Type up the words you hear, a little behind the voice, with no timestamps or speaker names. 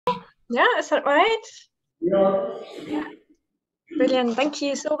Yeah, is that right? Yeah. Brilliant, thank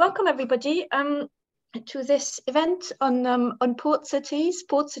you. So welcome everybody to this event on port cities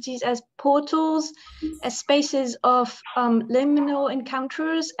as portals, as spaces of liminal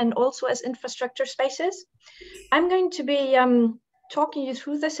encounters, and also as infrastructure spaces. I'm going to be talking you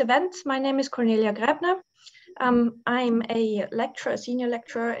through this event. My name is Cornelia Gräbner. I'm a lecturer, a senior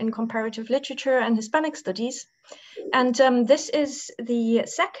lecturer in comparative literature and Hispanic studies. And this is the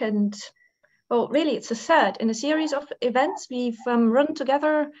second, well, really it's the third in a series of events we've run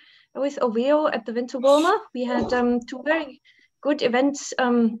together with OVEO at the Winter Warmer. We had two very good events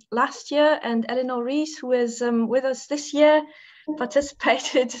last year, and Eleanor Rees, who is with us this year,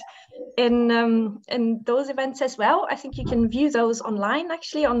 participated in those events as well. I think you can view those online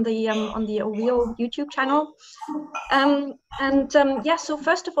actually on the OVEO YouTube channel. Yeah, so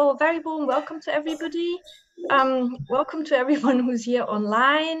first of all, very warm welcome to everybody. Welcome to everyone who's here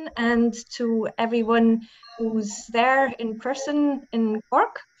online and to everyone who's there in person in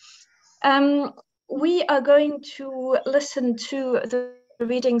Cork. We are going to listen to the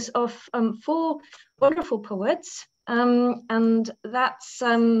readings of four wonderful poets, and that's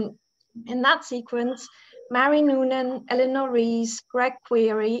in that sequence: Mary Noonan, Eleanor Rees, Greg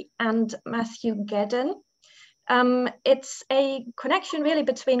Quiery, and Matthew Geden. It's a connection really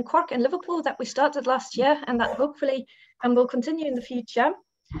between Cork and Liverpool that we started last year, and that hopefully will continue in the future.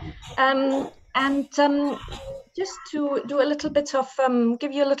 Just to do a little bit of,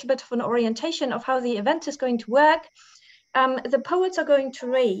 give you a little bit of an orientation of how the event is going to work. The poets are going to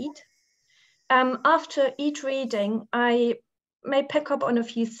read. After each reading, I may pick up on a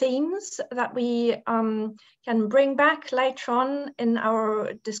few themes that we can bring back later on in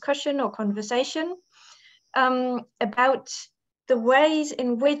our discussion or conversation about the ways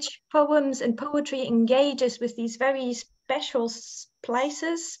in which poems and poetry engages with these very special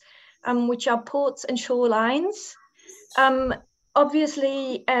places, which are ports and shorelines.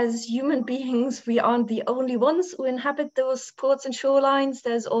 Obviously, as human beings, we aren't the only ones who inhabit those ports and shorelines.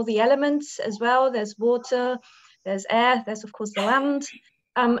 There's all the elements as well. There's water, there's air, there's of course the land,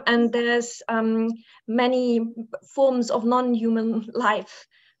 and there's many forms of non-human life,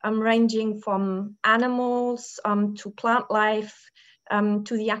 ranging from animals to plant life,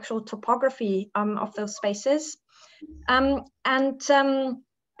 to the actual topography of those spaces.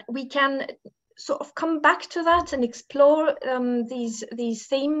 We can sort of come back to that and explore these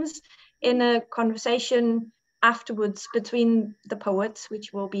themes in a conversation afterwards between the poets,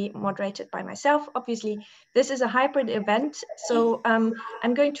 which will be moderated by myself. Obviously, this is a hybrid event, so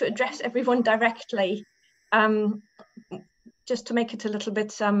I'm going to address everyone directly, just to make it a little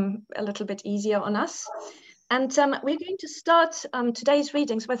bit easier on us. And we're going to start today's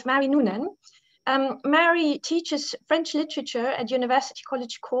readings with Mary Noonan. Mary teaches French literature at University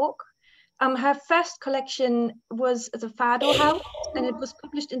College Cork. Her first collection was The Fado House, and it was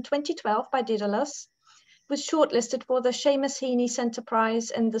published in 2012 by Daedalus. It was shortlisted for the Seamus Heaney Centre Prize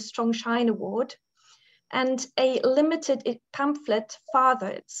and the Strong Shine Award. And a limited pamphlet, Father,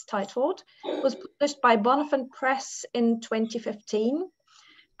 it's titled, was published by Bonifant Press in 2015.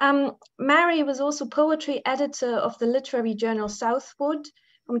 Mary was also poetry editor of the literary journal Southwood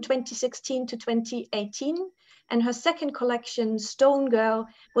from 2016 to 2018. And her second collection, Stone Girl,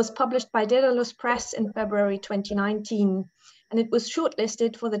 was published by Daedalus Press in February 2019. And it was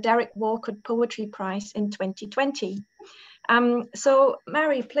shortlisted for the Derek Walcott Poetry Prize in 2020. So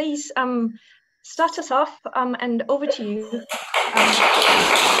Mary, please start us off, and over to you.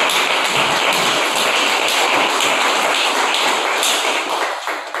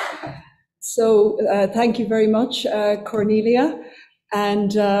 So thank you very much, Cornelia.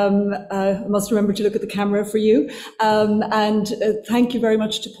 And I must remember to look at the camera for you. Thank you very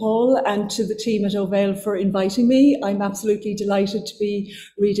much to Paul and to the team at OVEO for inviting me. I'm absolutely delighted to be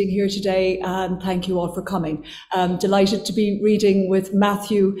reading here today, and thank you all for coming. Delighted to be reading with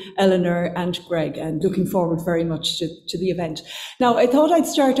Matthew, Eleanor and Greg, and looking forward very much to the event. Now, I thought I'd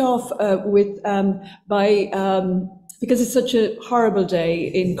start off because it's such a horrible day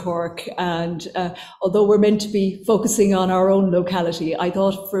in Cork, and although we're meant to be focusing on our own locality, I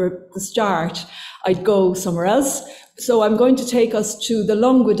thought for the start I'd go somewhere else. So I'm going to take us to the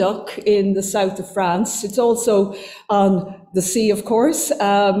Languedoc in the south of France. It's also on the sea, of course,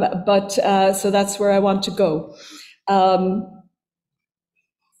 so that's where I want to go.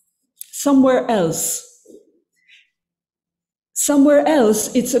 Somewhere else. Somewhere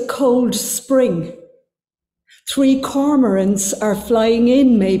else, it's a cold spring. 3 cormorants are flying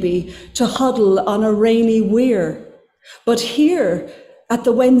in, maybe, to huddle on a rainy weir. But here, at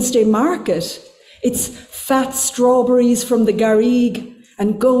the Wednesday market, it's fat strawberries from the Garrigue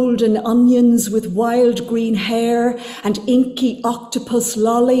and golden onions with wild green hair, and inky octopus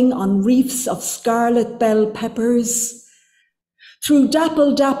lolling on reefs of scarlet bell peppers. Through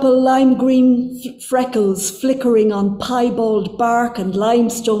dapple lime green freckles flickering on piebald bark and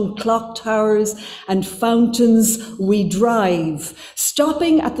limestone clock towers and fountains we drive,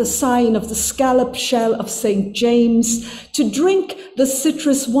 stopping at the sign of the scallop shell of St. James to drink the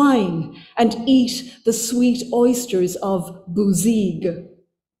citrus wine and eat the sweet oysters of Bouzigues.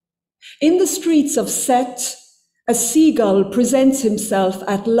 In the streets of Sète, a seagull presents himself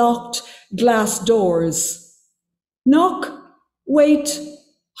at locked glass doors. Knock. Wait,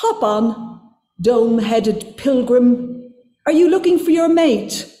 hop on, dome-headed pilgrim. Are you looking for your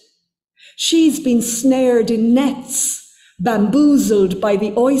mate? She's been snared in nets, bamboozled by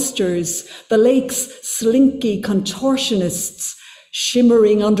the oysters, the lake's slinky contortionists,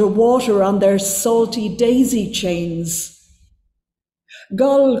 shimmering underwater on their salty daisy chains.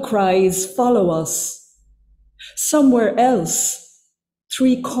 Gull cries follow us. Somewhere else,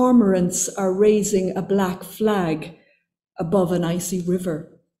 3 cormorants are raising a black flag above an icy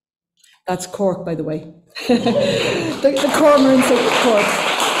river. That's Cork, by the way. the cormorants of Cork.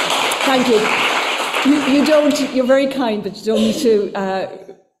 Thank you. You're very kind, but you don't need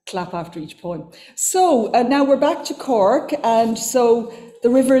to clap after each poem. So now we're back to Cork, and so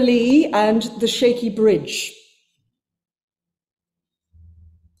the River Lee and the Shaky Bridge.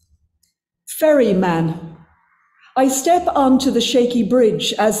 Ferryman. I step onto the shaky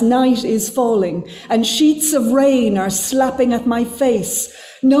bridge as night is falling and sheets of rain are slapping at my face.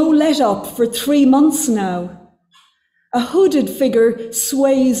 No let-up for 3 months now. A hooded figure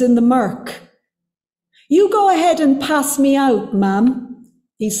sways in the murk. You go ahead and pass me out, ma'am,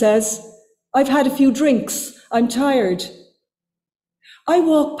 he says. I've had a few drinks. I'm tired. I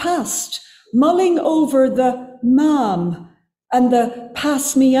walk past, mulling over the ma'am and the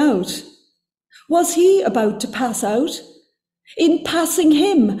pass me out. Was he about to pass out? In passing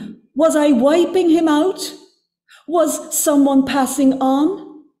him, was I wiping him out? Was someone passing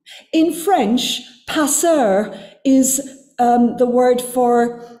on? In French, passeur is the word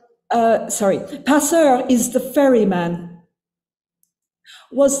for, passeur is the ferryman.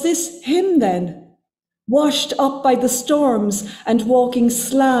 Was this him then? Washed up by the storms and walking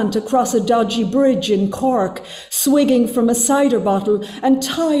slant across a dodgy bridge in Cork, swigging from a cider bottle and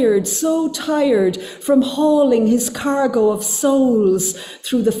tired, so tired from hauling his cargo of souls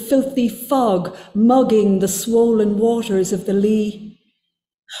through the filthy fog, mugging the swollen waters of the Lee.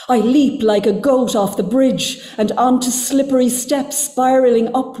 I leap like a goat off the bridge and onto slippery steps spiralling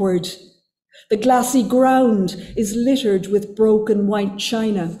upward. The glassy ground is littered with broken white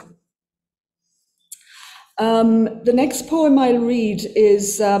china. The next poem I'll read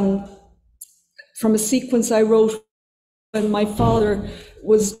is from a sequence I wrote when my father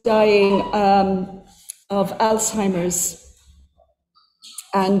was dying of Alzheimer's,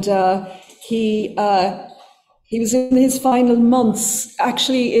 and he was in his final months,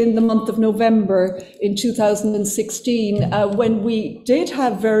 actually in the month of November in 2016, when we did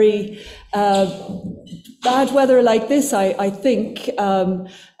have very bad weather like this, I think,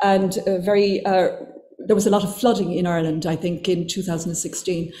 and very there was a lot of flooding in Ireland, I think, in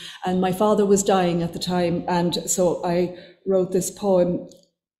 2016. And my father was dying at the time. And so I wrote this poem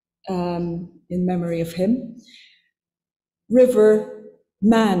in memory of him. River,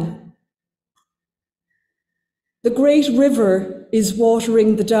 man. The great river is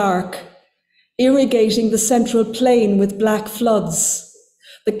watering the dark, irrigating the central plain with black floods.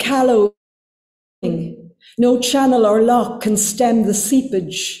 The callow, no channel or lock can stem the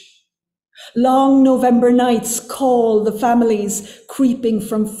seepage. Long November nights call the families creeping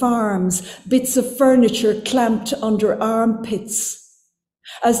from farms, bits of furniture clamped under armpits.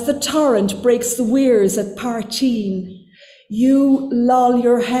 As the torrent breaks the weirs at Parteen, you loll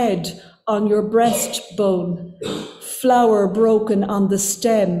your head on your breastbone, flower broken on the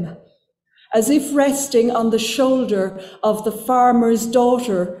stem, as if resting on the shoulder of the farmer's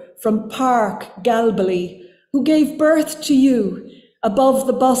daughter from Park Galbally, who gave birth to you above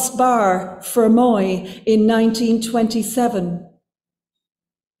the bus bar Fermoy in 1927.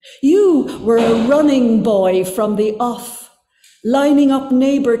 You were a running boy from the off, lining up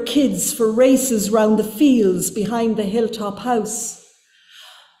neighbour kids for races round the fields behind the hilltop house,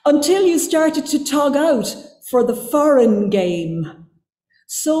 until you started to tug out for the foreign game.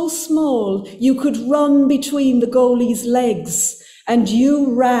 So small you could run between the goalie's legs, and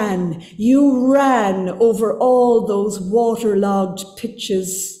you ran over all those waterlogged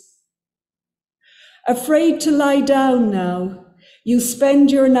pitches. Afraid to lie down now, You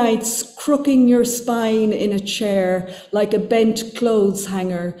spend your nights crooking your spine in a chair like a bent clothes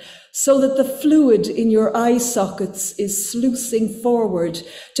hanger, so that the fluid in your eye sockets is sluicing forward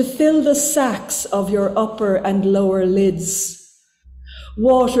to fill the sacs of your upper and lower lids.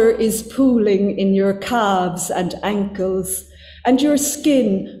 Water is pooling in your calves and ankles, and your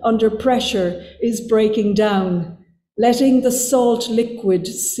skin under pressure is breaking down, letting the salt liquid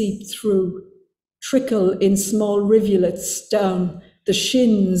seep through, trickle in small rivulets down the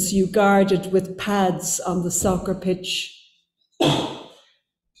shins you guarded with pads on the soccer pitch.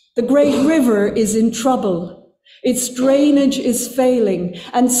 The great river is in trouble. Its drainage is failing,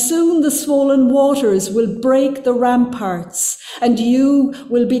 and soon the swollen waters will break the ramparts, and you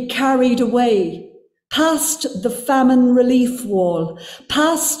will be carried away, past the famine relief wall,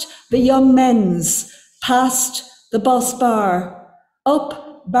 past the young men's, past the Boss Bar,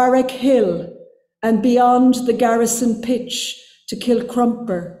 up Barrack Hill, and beyond the garrison pitch to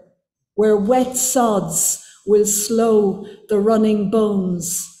Kilcrumper, where wet sods will slow the running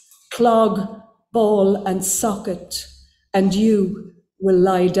bones, clog ball and socket, and you will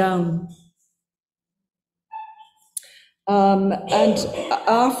lie down. And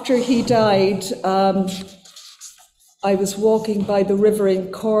after he died, I was walking by the river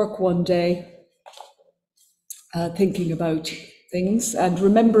in Cork one day, thinking about things and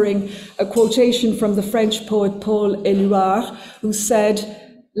remembering a quotation from the French poet Paul Éluard, who said,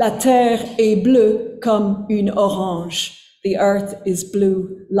 "La terre est bleue comme une orange." The earth is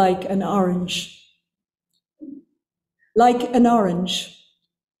blue like an orange. Like an orange.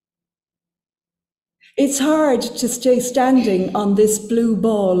 It's hard to stay standing on this blue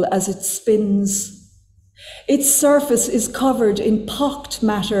ball as it spins. Its surface is covered in pocked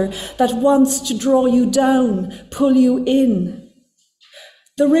matter that wants to draw you down, pull you in.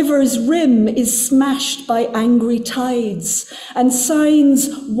 The river's rim is smashed by angry tides, and signs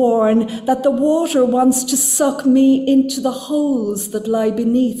warn that the water wants to suck me into the holes that lie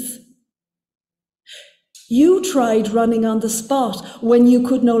beneath. You tried running on the spot when you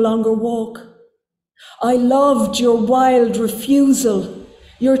could no longer walk. I loved your wild refusal,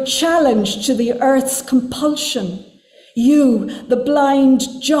 your challenge to the earth's compulsion. You, the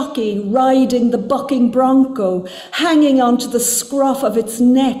blind jockey riding the bucking bronco, hanging onto the scruff of its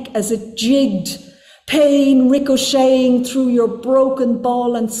neck as it jigged, pain ricocheting through your broken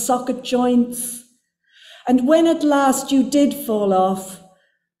ball and socket joints. And when at last you did fall off,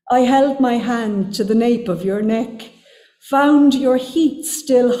 I held my hand to the nape of your neck, found your heat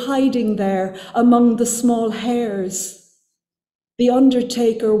still hiding there among the small hairs. The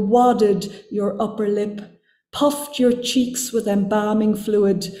undertaker wadded your upper lip, puffed your cheeks with embalming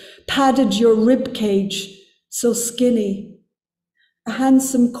fluid, padded your rib cage, so skinny. A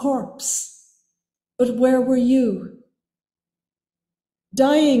handsome corpse. But where were you?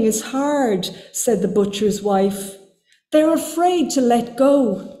 Dying is hard, said the butcher's wife. They're afraid to let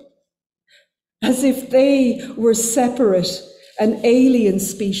go. As if they were separate, an alien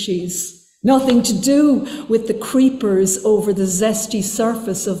species, nothing to do with the creepers over the zesty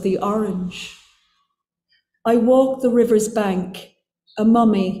surface of the orange. I walked the river's bank, a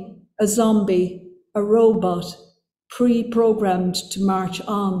mummy, a zombie, a robot, pre-programmed to march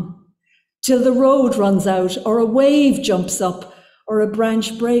on, till the road runs out, or a wave jumps up, or a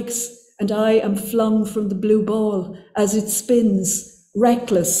branch breaks, and I am flung from the blue ball as it spins,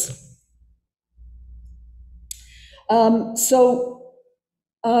 reckless. I'm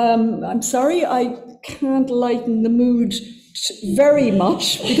sorry, I can't lighten the mood very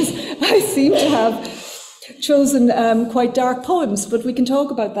much because I seem to have chosen quite dark poems, but we can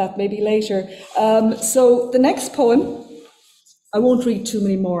talk about that maybe later. So the next poem, I won't read too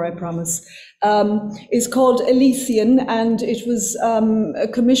many more, I promise, is called Elysian, and it was a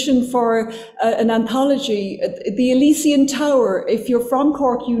commission for an anthology. The Elysian Tower, if you're from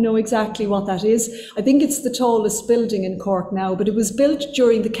Cork, you know exactly what that is. I think it's the tallest building in Cork now, but it was built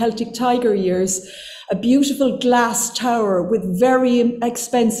during the Celtic Tiger years. A beautiful glass tower with very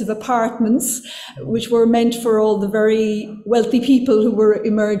expensive apartments, which were meant for all the very wealthy people who were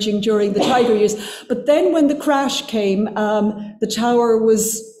emerging during the Tiger years. But then when the crash came, the tower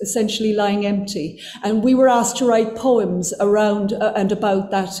was essentially lying empty. And we were asked to write poems around and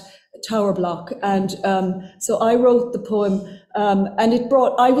about that tower block. And so I wrote the poem, and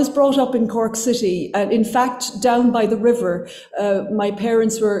I was brought up in Cork City, and in fact, down by the river. My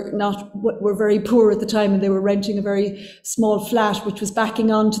parents were very poor at the time, and they were renting a very small flat, which was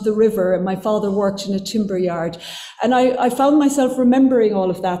backing onto the river, and my father worked in a timber yard. And I found myself remembering all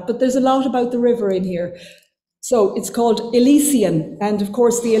of that, but there's a lot about the river in here. So it's called Elysian, and of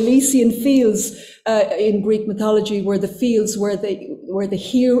course the Elysian fields in Greek mythology were the fields where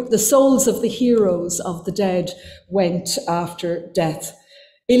the souls of the heroes of the dead went after death.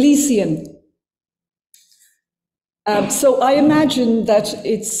 Elysian. So I imagine that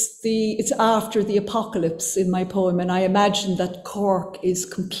it's after the apocalypse in my poem, and I imagine that Cork is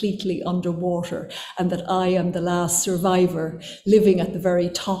completely underwater and that I am the last survivor living at the very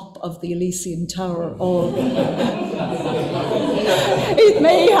top of the Elysian Tower. It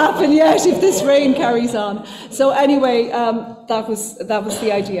may happen yet if this rain carries on. So anyway, that was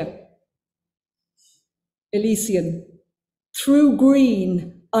the idea. Elysian. Through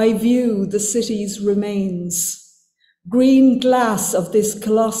green, I view the city's remains. Green glass of this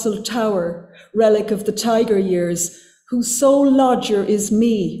colossal tower, relic of the tiger years, whose sole lodger is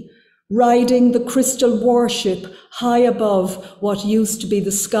me, riding the crystal warship high above what used to be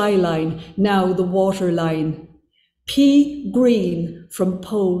the skyline, now the waterline. Pea green from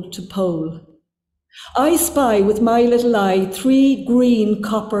pole to pole. I spy with my little eye 3 green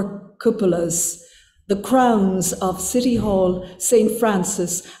copper cupolas, the crowns of City Hall, St.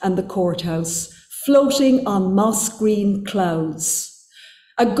 Francis and the courthouse, floating on moss-green clouds.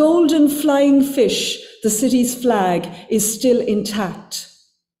 A golden flying fish, the city's flag, is still intact.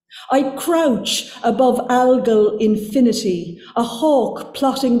 I crouch above algal infinity, a hawk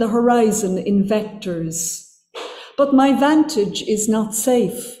plotting the horizon in vectors. But my vantage is not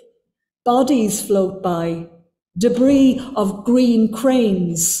safe. Bodies float by, debris of green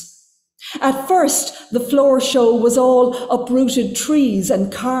cranes. At first, the floor show was all uprooted trees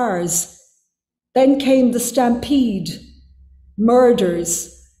and cars. Then came the stampede,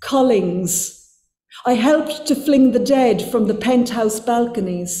 murders, cullings. I helped to fling the dead from the penthouse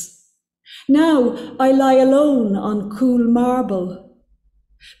balconies. Now I lie alone on cool marble.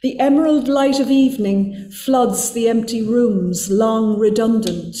 The emerald light of evening floods the empty rooms, long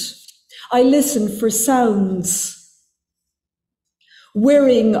redundant. I listen for sounds.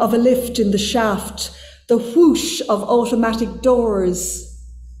 Whirring of a lift in the shaft, the whoosh of automatic doors.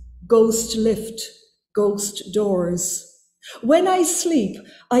 Ghost lift, ghost doors. When I sleep,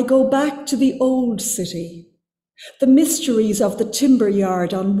 I go back to the old city. The mysteries of the timber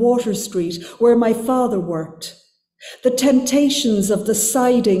yard on Water Street, where my father worked. The temptations of the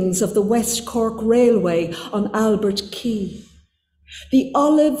sidings of the West Cork Railway on Albert Quay. The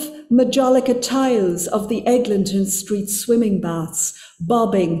olive majolica tiles of the Eglinton Street swimming baths,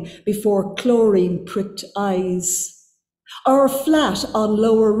 bobbing before chlorine-pricked eyes. Our flat on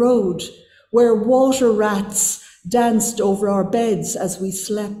Lower Road, where water rats danced over our beds as we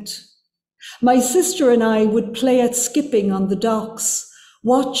slept. My sister and I would play at skipping on the docks,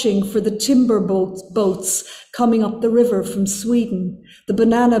 watching for the timber boats coming up the river from Sweden, the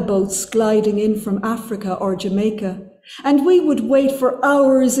banana boats gliding in from Africa or Jamaica, and we would wait for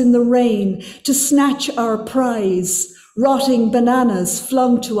hours in the rain to snatch our prize, rotting bananas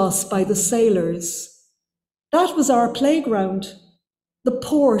flung to us by the sailors. That was our playground, the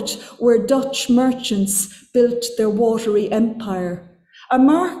port where Dutch merchants built their watery empire, a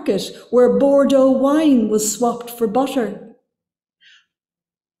market where Bordeaux wine was swapped for butter.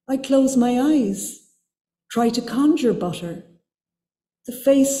 I close my eyes, try to conjure butter, the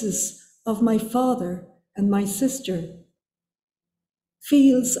faces of my father and my sister,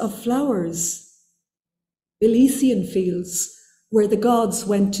 fields of flowers, Elysian fields where the gods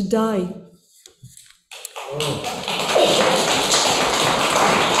went to die.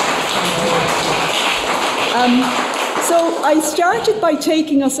 So I started by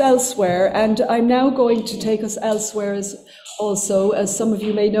taking us elsewhere, and I'm now going to take us elsewhere also. As some of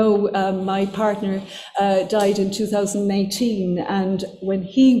you may know, my partner died in 2018, and when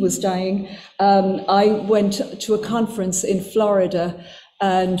he was dying, I went to a conference in Florida,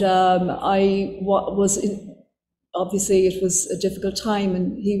 and obviously it was a difficult time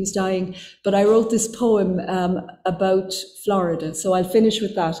and he was dying, but I wrote this poem about Florida. So I'll finish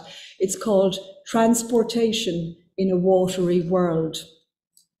with that. It's called Transportation in a Watery World.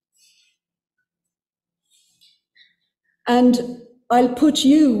 And I'll put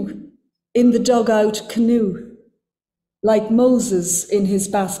you in the dugout canoe, like Moses in his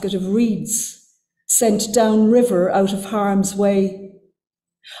basket of reeds, sent downriver out of harm's way.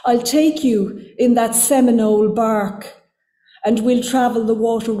 I'll take you in that Seminole bark, and we'll travel the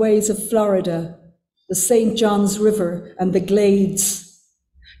waterways of Florida, the St. John's River and the glades,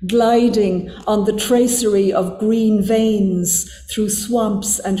 gliding on the tracery of green veins through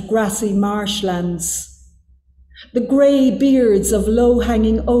swamps and grassy marshlands. The grey beards of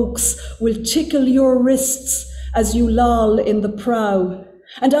low-hanging oaks will tickle your wrists as you loll in the prow,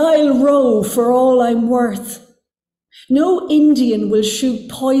 and I'll row for all I'm worth, No Indian will shoot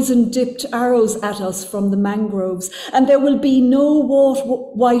poison-dipped arrows at us from the mangroves, and there will be no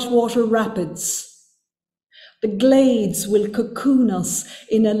whitewater rapids. The glades will cocoon us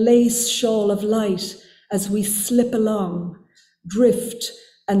in a lace shawl of light as we slip along, drift,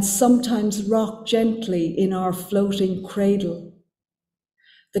 and sometimes rock gently in our floating cradle.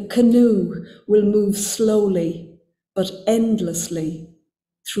 The canoe will move slowly but endlessly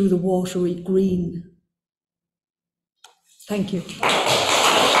through the watery green. Thank you.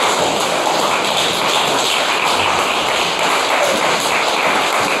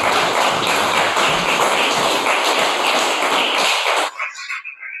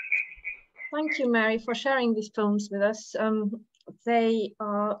 Thank you, Mary, for sharing these poems with us. They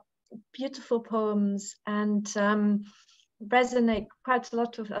are beautiful poems and resonate quite a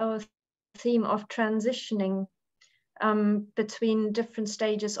lot with our theme of transitioning between different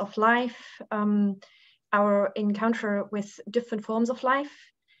stages of life, our encounter with different forms of life.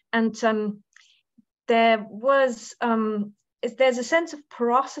 And there's a sense of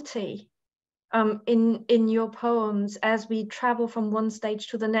porosity in your poems as we travel from one stage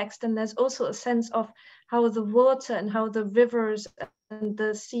to the next. And there's also a sense of how the water and how the rivers and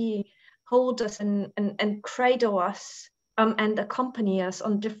the sea hold us and cradle us and accompany us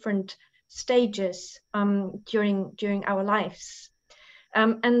on different stages during our lives.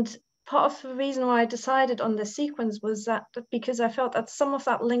 And part of the reason why I decided on the sequence was that because I felt that some of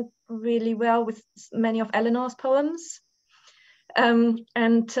that linked really well with many of Eleanor's poems.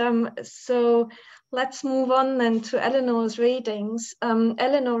 So let's move on then to Eleanor's readings.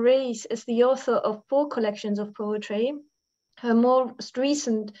 Eleanor Rees is the author of 4 collections of poetry. Her most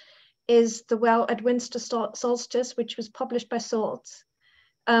recent is The Well at Winter Solstice, which was published by Swords.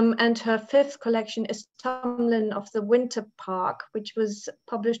 And her 5th collection is Tamlin of the Winter Park, which was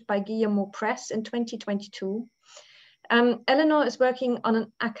published by Guillermo Press in 2022. Eleanor is working on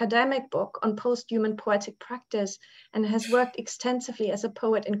an academic book on post-human poetic practice and has worked extensively as a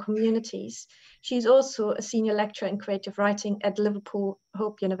poet in communities. She's also a senior lecturer in creative writing at Liverpool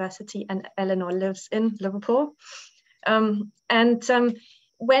Hope University, and Eleanor lives in Liverpool. When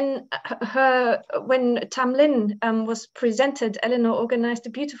Tamlin was presented, Eleanor organized a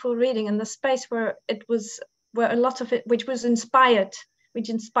beautiful reading in the space where a lot of it, which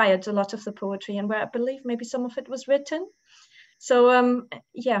inspired a lot of the poetry, and where I believe maybe some of it was written. So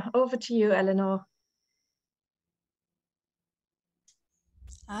yeah, over to you, Eleanor.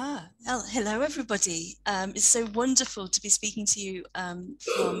 Well, hello everybody. It's so wonderful to be speaking to you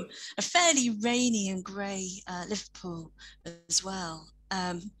from a fairly rainy and grey Liverpool as well.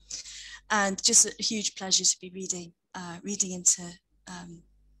 And just a huge pleasure to be reading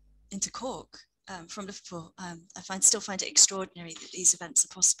into Cork from Liverpool. I still find it extraordinary that these events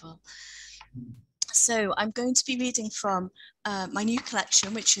are possible. So I'm going to be reading from my new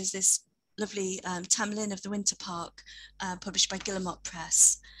collection, which is this lovely Tamlin of the Winter Park, published by Guillemot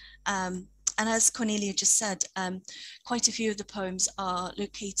Press. And as Cornelia just said, quite a few of the poems are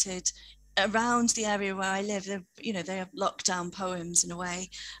located around the area where I live. They are lockdown poems in a way,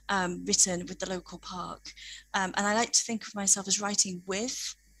 written with the local park. And I like to think of myself as writing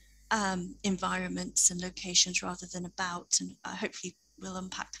with environments and locations rather than about, and hopefully we'll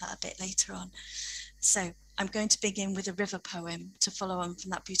unpack that a bit later on. So I'm going to begin with a river poem to follow on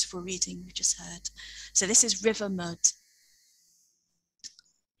from that beautiful reading we just heard. So this is River Mud.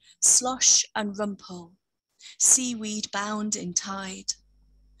 Slosh and rumple, seaweed bound in tide.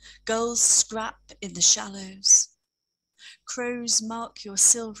 Gulls scrap in the shallows. Crows mark your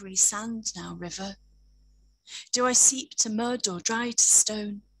silvery sand now, river. Do I seep to mud or dry to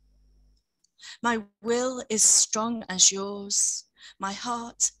stone? My will is strong as yours, my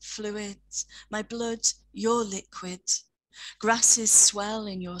heart fluid, my blood your liquid. Grasses swell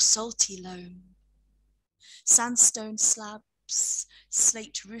in your salty loam. Sandstone slabs,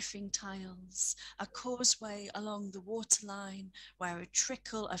 slate roofing tiles, a causeway along the waterline where a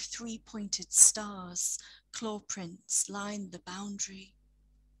trickle of 3-pointed stars, claw prints line the boundary.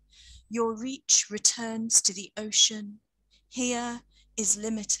 Your reach returns to the ocean. Here is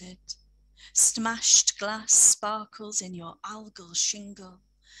limited. Smashed glass sparkles in your algal shingle.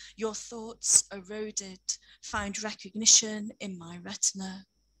 Your thoughts eroded, find recognition in my retina.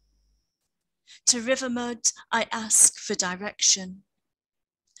 To river mud, I ask for direction.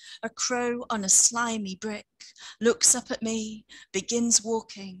 A crow on a slimy brick looks up at me, begins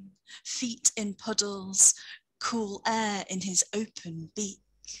walking, feet in puddles, cool air in his open beak.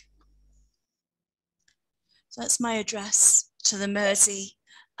 So that's my address to the Mersey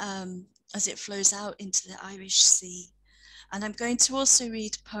as it flows out into the Irish Sea. And I'm going to also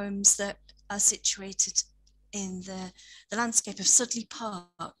read poems that are situated in the landscape of Sudley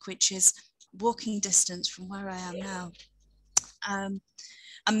Park, which is walking distance from where I am now. And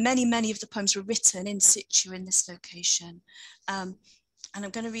many of the poems were written in situ in this location. And I'm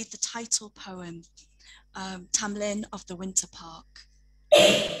going to read the title poem, Tamlin of the Winter Park.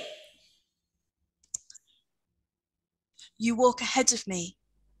 You walk ahead of me,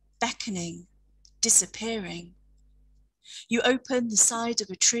 beckoning, disappearing. You open the side of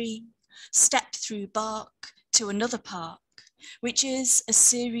a tree, step through bark to another park, which is a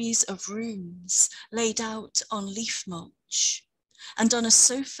series of rooms laid out on leaf mulch. And on a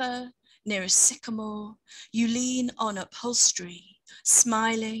sofa near a sycamore, you lean on upholstery,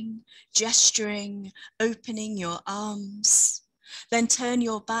 smiling, gesturing, opening your arms. Then turn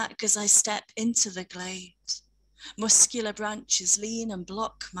your back as I step into the glade. Muscular branches lean and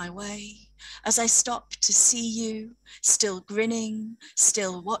block my way as I stop to see you, still grinning,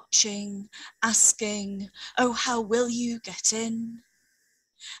 still watching, asking, oh, how will you get in?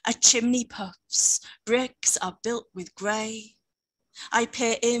 A chimney puffs, bricks are built with grey. I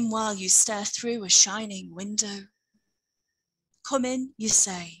peer in while you stare through a shining window. Come in, you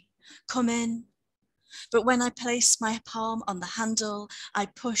say, come in. But when I place my palm on the handle, I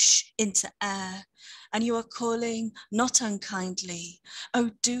push into air, and you are calling, not unkindly,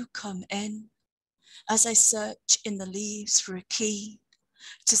 oh, do come in, as I search in the leaves for a key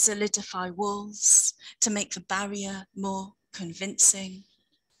to solidify walls, to make the barrier more convincing.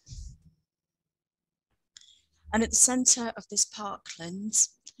 And at the centre of this parkland,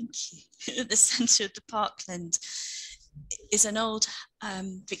 thank you, at the centre of the parkland is an old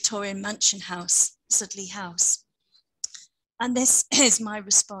Victorian mansion house, Sudley House. And this is my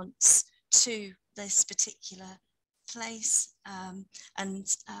response to this particular place.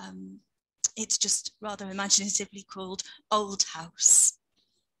 It's just rather imaginatively called Old House.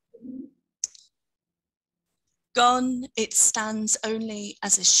 Gone, it stands only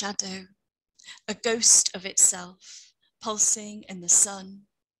as a shadow, a ghost of itself, pulsing in the sun.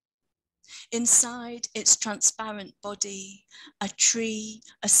 Inside its transparent body, a tree,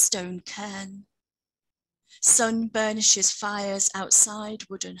 a stone cairn. Sun burnishes fires outside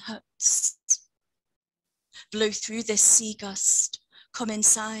wooden huts. Blow through this sea gust, come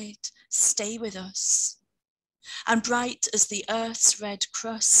inside, stay with us. And bright as the earth's red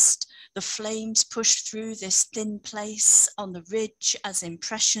crust, the flames push through this thin place on the ridge as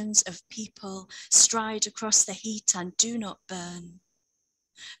impressions of people stride across the heat and do not burn.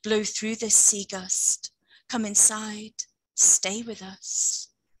 Blow through this sea gust, come inside, stay with us.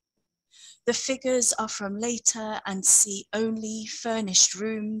 The figures are from later and see only furnished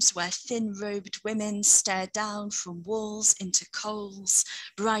rooms where thin-robed women stare down from walls into coals,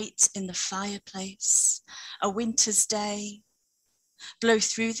 bright in the fireplace. A winter's day. Blow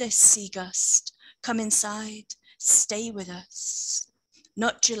through this sea gust, come inside, stay with us.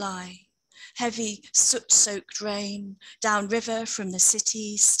 Not July. Heavy soot-soaked rain downriver from the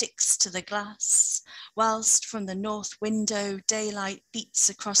city sticks to the glass, whilst from the north window daylight beats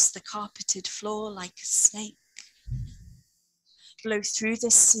across the carpeted floor like a snake. Blow through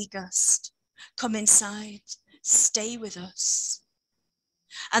this sea gust, come inside, stay with us.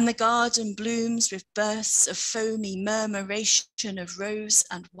 And the garden blooms with bursts of foamy murmuration of rose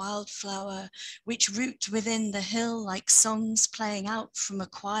and wildflower, which root within the hill like songs playing out from a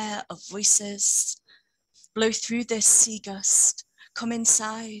choir of voices. Blow through this sea gust, come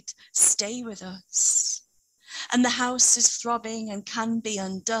inside, stay with us. And the house is throbbing and can be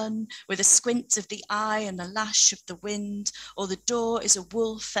undone with a squint of the eye and the lash of the wind, or the door is a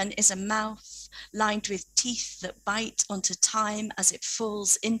wolf and is a mouth lined with teeth that bite onto time as it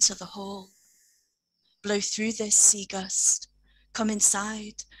falls into the hall. Blow through this sea gust, come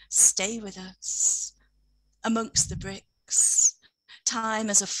inside, stay with us. Amongst the bricks, time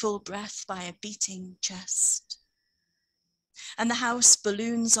as a full breath by a beating chest. And the house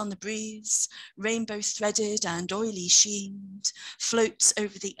balloons on the breeze, rainbow threaded and oily sheened, floats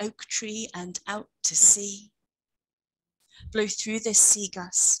over the oak tree and out to sea. Blow through this sea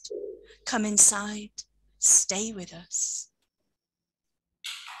gust, come inside, stay with us.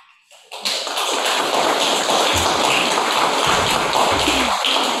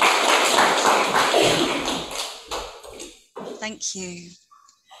 Thank you.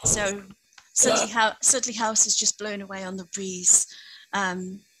 So Sudley House is just blown away on the breeze. But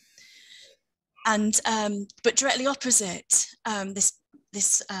directly opposite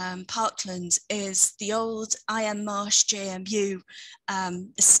this parkland is the old I.M. Marsh JMU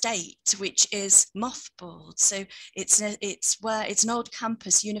estate, which is mothballed. So it's an old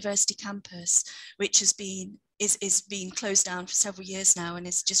campus, university campus, which has been is being closed down for several years now and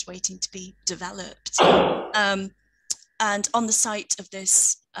is just waiting to be developed. And on the site of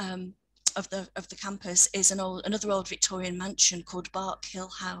this of the campus is another old Victorian mansion called Bark Hill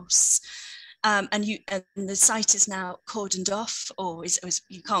House. And the site is now cordoned off, or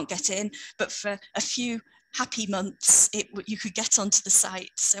you can't get in, but for a few happy months you could get onto the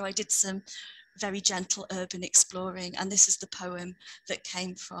site. So I did some very gentle urban exploring, and this is the poem that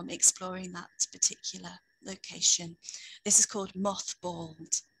came from exploring that particular location. This is called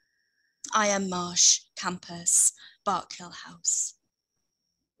Mothballed. I am Marsh, campus, Bark Hill House.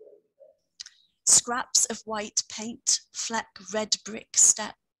 Scraps of white paint fleck red brick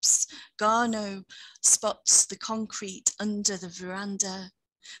steps. Garno spots the concrete under the veranda.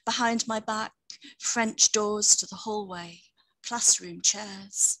 Behind my back, French doors to the hallway, classroom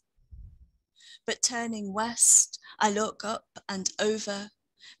chairs. But turning west, I look up and over,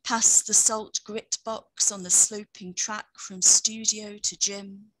 past the salt grit box on the sloping track from studio to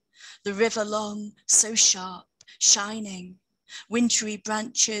gym. The river long, so sharp, shining, wintry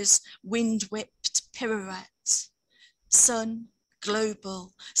branches, wind-whipped pirouette. Sun,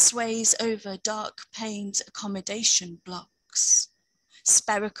 global, sways over dark-paned accommodation blocks.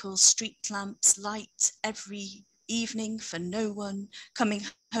 Spherical street lamps light every evening for no one coming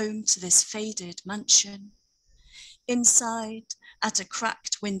home to this faded mansion. Inside, at a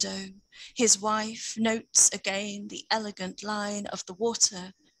cracked window, his wife notes again the elegant line of the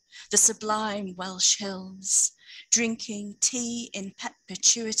water, the sublime Welsh hills, drinking tea in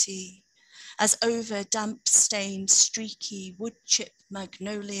perpetuity, as over damp-stained, streaky wood-chip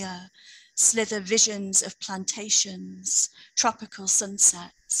magnolia slither visions of plantations, tropical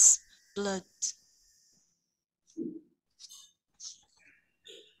sunsets, blood.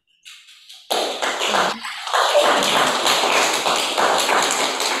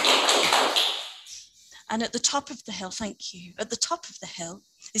 And at the top of the hill, thank you, at the top of the hill,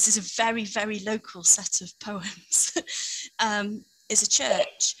 this is a very, very local set of poems, is a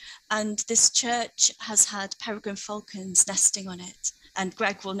church. And this church has had peregrine falcons nesting on it. And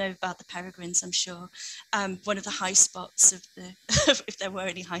Greg will know about the peregrines, I'm sure. One of the high spots of the, if there were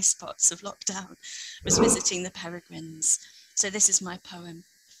any high spots of lockdown, was visiting the peregrines. So this is my poem,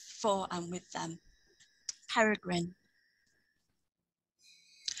 for and with them. Peregrine.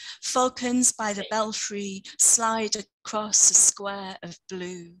 Falcons by the belfry slide across a square of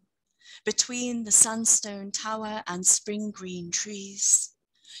blue, between the sandstone tower and spring green trees.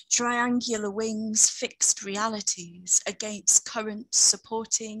 Triangular wings, fixed realities against currents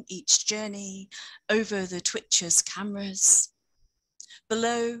supporting each journey over the twitcher's cameras.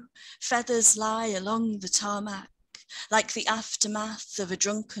 Below, feathers lie along the tarmac, like the aftermath of a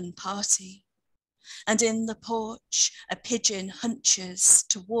drunken party. And in the porch, a pigeon hunches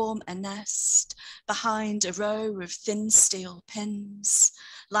to warm a nest behind a row of thin steel pins,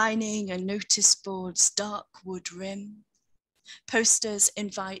 lining a notice board's dark wood rim. Posters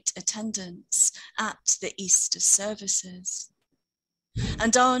invite attendance at the Easter services.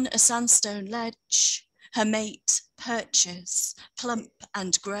 And on a sandstone ledge, her mate perches, plump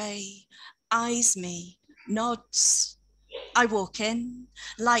and grey, eyes me, nods. I walk in,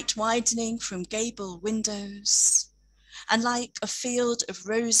 light widening from gable windows, and like a field of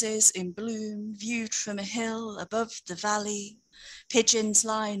roses in bloom viewed from a hill above the valley, pigeons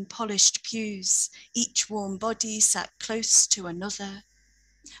line polished pews, each warm body sat close to another.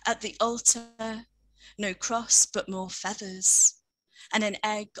 At the altar, no cross but more feathers, and an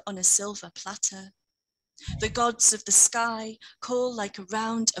egg on a silver platter. The gods of the sky call like a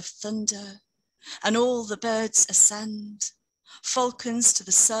round of thunder, and all the birds ascend, falcons to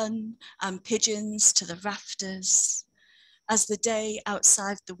the sun and pigeons to the rafters, as the day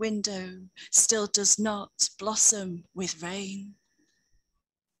outside the window still does not blossom with rain.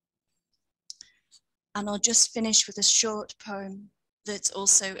 And I'll just finish with a short poem that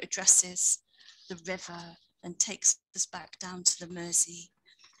also addresses the river and takes us back down to the Mersey,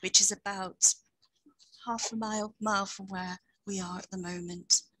 which is about half a mile from where we are at the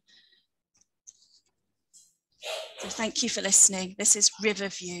moment. So thank you for listening. This is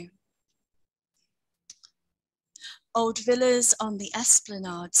Riverview. Old villas on the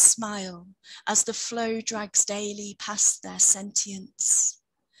esplanade smile as the flow drags daily past their sentience.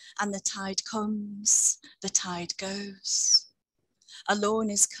 And the tide comes, the tide goes. A lawn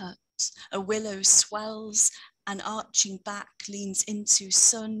is cut, a willow swells, and arching back leans into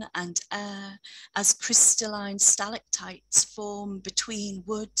sun and air as crystalline stalactites form between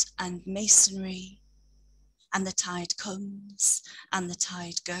wood and masonry. And the tide comes, and the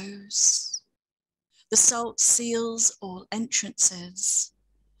tide goes. The salt seals all entrances.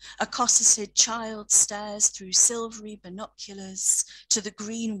 A cosseted child stares through silvery binoculars to the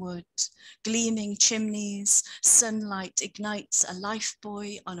greenwood, gleaming chimneys, sunlight ignites a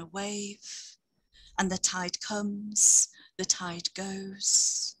lifebuoy on a wave, and the tide comes, the tide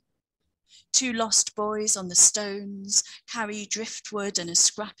goes. Two lost boys on the stones carry driftwood and a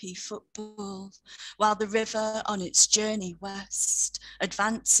scrappy football, while the river on its journey west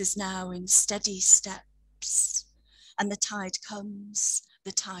advances now in steady steps, and the tide comes,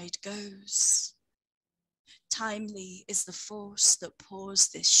 the tide goes. Timely is the force that pours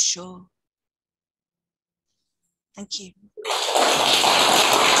this shore. Thank you.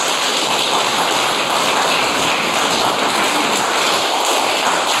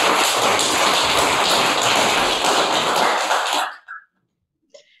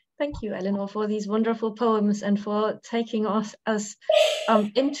 Thank you, Eleanor, for these wonderful poems and for taking us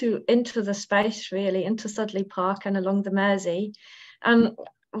into the space, really, into Sudley Park and along the Mersey. We're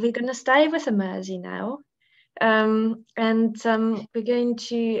going to stay with the Mersey now, and we're going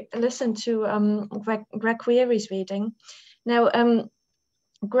to listen to Greg Quiery's reading. Now,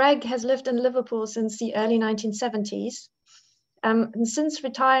 Greg has lived in Liverpool since the early 1970s. And since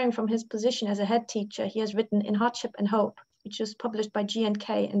retiring from his position as a head teacher, he has written In Hardship and Hope, which was published by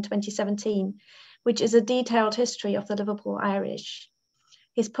G&K in 2017, which is a detailed history of the Liverpool Irish.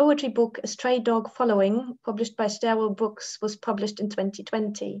 His poetry book, A Stray Dog Following, published by Stairwell Books, was published in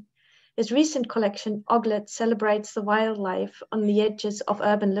 2020. His recent collection, Oglet, celebrates the wildlife on the edges of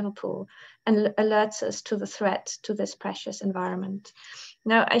urban Liverpool and alerts us to the threat to this precious environment.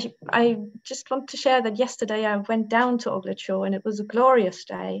 Now, I just want to share that yesterday I went down to Oglet Shore and it was a glorious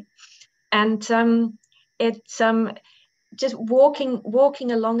day. And just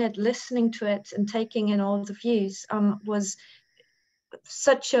walking along it, listening to it and taking in all the views was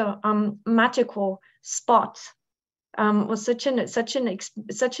such a magical spot. Was such an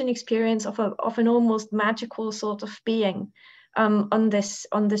experience of an almost magical sort of being on this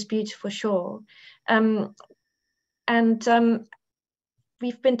beautiful shore.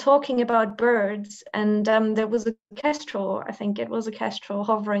 We've been talking about birds, and there was a kestrel, I think it was a kestrel,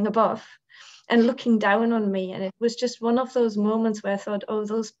 hovering above and looking down on me, and it was just one of those moments where I thought, oh,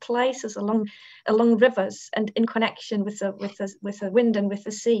 those places along rivers and in connection with the wind and with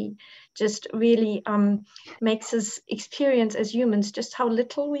the sea, just really makes us experience as humans just how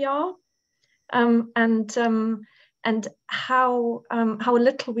little we are, and how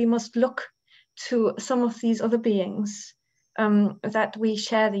little we must look to some of these other beings that we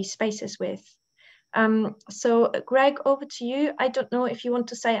share these spaces with. So Greg, over to you. I don't know if you want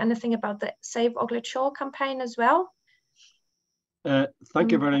to say anything about the Save Oglet Shore campaign as well.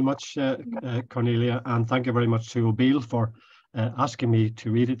 Thank you very much, Cornelia, and thank you very much to Obil for asking me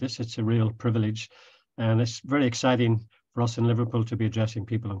to read this. It's a real privilege, and it's very exciting for us in Liverpool to be addressing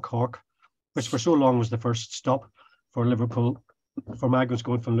people in Cork, which for so long was the first stop for Liverpool, for migrants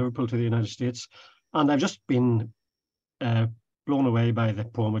going from Liverpool to the United States. And I've just been blown away by the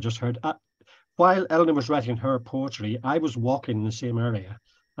poem I just heard. While Eleanor was writing her poetry, I was walking in the same area,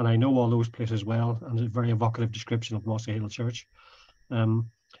 and I know all those places well, and it's a very evocative description of Mossy Hill Church. I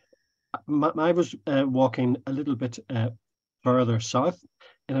was walking a little bit further south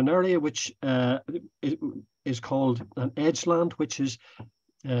in an area which is called an edgeland, which is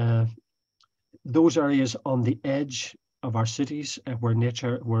those areas on the edge of our cities where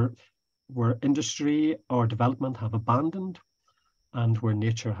nature, where industry or development have abandoned, and where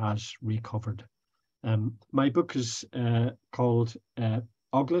nature has recovered. My book is called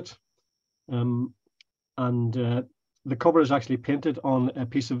Oglet, and the cover is actually painted on a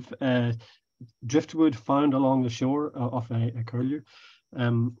piece of driftwood found along the shore of a curlew.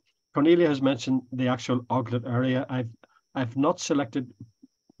 Cornelia has mentioned the actual Oglet area. I've not selected.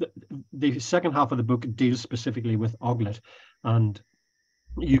 The second half of the book deals specifically with Oglet, and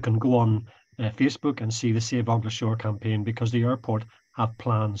you can go on Facebook and see the Save Oglet Shore campaign, because the airport have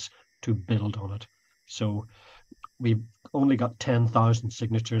plans to build on it. So we've only got 10,000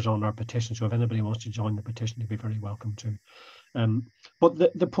 signatures on our petition, so if anybody wants to join the petition, you'd be very welcome to. But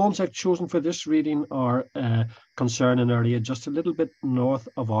the poems I've chosen for this reading are concern an area just a little bit north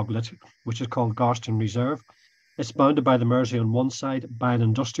of Oglet, which is called Garston Reserve. It's bounded by the Mersey on one side, by an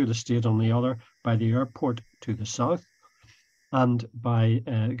industrial estate on the other, by the airport to the south, and by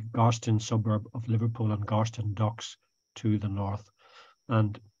Garston suburb of Liverpool and Garston Docks to the north.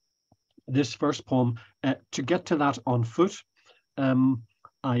 And this first poem, to get to that on foot,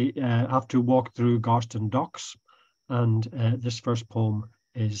 I have to walk through Garston Docks, and this first poem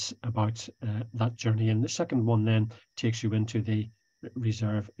is about that journey. And the second one then takes you into the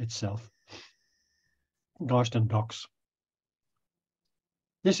reserve itself. Garston Docks.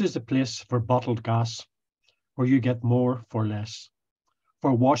 This is the place for bottled gas, where you get more for less,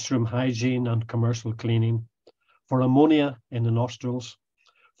 for washroom hygiene and commercial cleaning, for ammonia in the nostrils,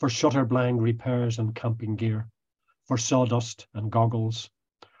 for shutter blind repairs and camping gear, for sawdust and goggles,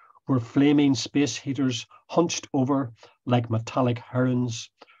 where flaming space heaters hunched over like metallic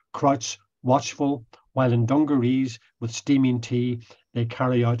herons crouch watchful, while in dungarees with steaming tea they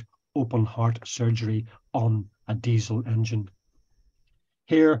carry out open heart surgery on a diesel engine.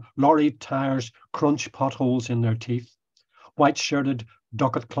 Here, lorry tires crunch potholes in their teeth. White-shirted,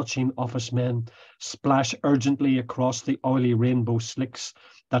 docket-clutching office men splash urgently across the oily rainbow slicks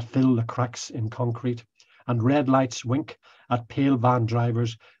that fill the cracks in concrete, and red lights wink at pale van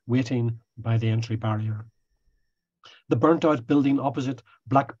drivers waiting by the entry barrier. The burnt-out building opposite,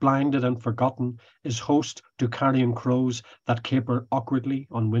 black-blinded and forgotten, is host to carrion crows that caper awkwardly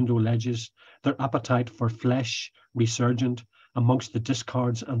on window ledges, their appetite for flesh resurgent amongst the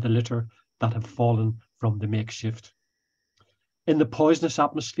discards and the litter that have fallen from the makeshift. In the poisonous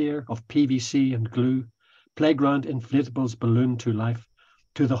atmosphere of PVC and glue, playground inflatables balloon to life,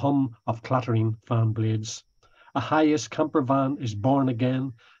 to the hum of clattering fan blades. A highest camper van is born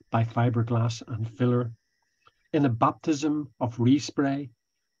again by fiberglass and filler. In a baptism of respray,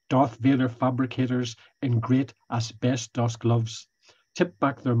 Darth Vader fabricators in great asbestos gloves tip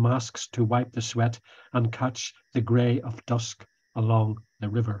back their masks to wipe the sweat and catch the grey of dusk along the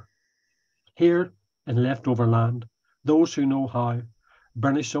river. Here, in leftover land, those who know how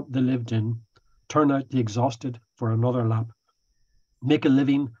burnish up the lived in, turn out the exhausted for another lap, make a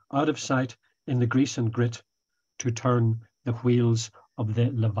living out of sight in the grease and grit to turn the wheels of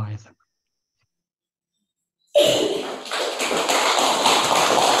the Leviathan.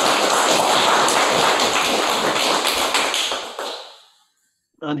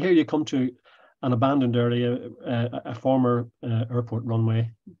 And here you come to an abandoned area, a former airport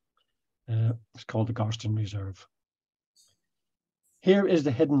runway. It's called the Garston Reserve. Here is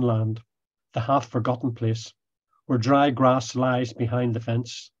the hidden land, the half-forgotten place, where dry grass lies behind the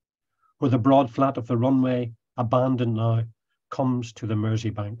fence, where the broad flat of the runway, abandoned now, comes to the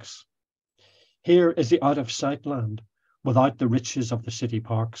Mersey banks. Here is the out-of-sight land, without the riches of the city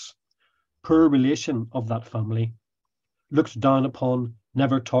parks, poor relation of that family, looked down upon,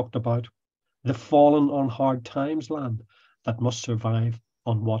 never talked about, the fallen on hard times land that must survive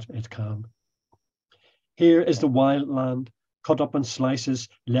on what it can. Here is the wild land, cut up in slices,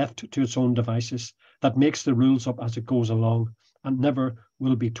 left to its own devices, that makes the rules up as it goes along and never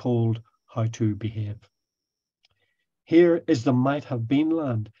will be told how to behave. Here is the might have been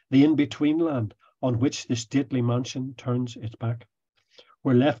land, the in-between land on which the stately mansion turns its back,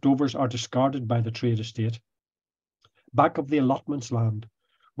 where leftovers are discarded by the trade estate. Back of the allotments land,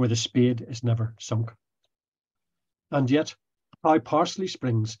 where the spade is never sunk. And yet, how parsley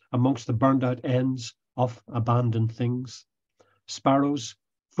springs amongst the burned out ends of abandoned things. Sparrows,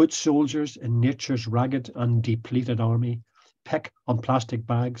 foot soldiers in nature's ragged and depleted army, peck on plastic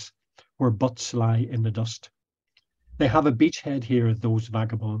bags where butts lie in the dust. They have a beachhead here, those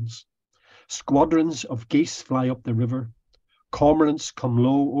vagabonds. Squadrons of geese fly up the river. Cormorants come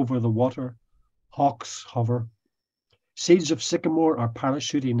low over the water. Hawks hover. Seeds of sycamore are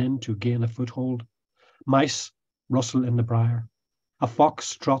parachuting in to gain a foothold. Mice rustle in the briar. A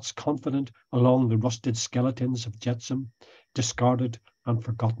fox trots confident along the rusted skeletons of jetsam, discarded and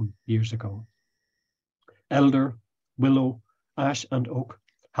forgotten years ago. Elder, willow, ash and oak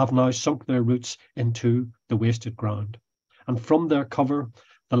have now sunk their roots into the wasted ground, and from their cover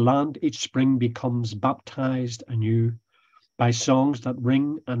the land each spring becomes baptized anew by songs that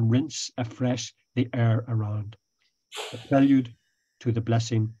ring and rinse afresh the air around, a prelude to the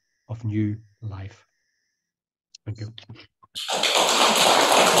blessing of new life. Thank you.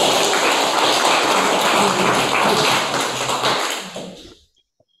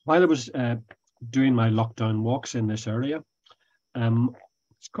 While I was doing my lockdown walks in this area,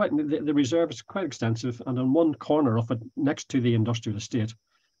 it's quite the reserve is quite extensive, and on one corner of it, next to the industrial estate,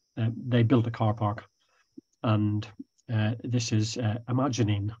 they built a car park, and this is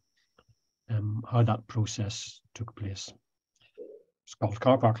imagining how that process took place. It's called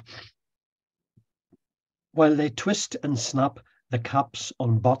car park. While they twist and snap the caps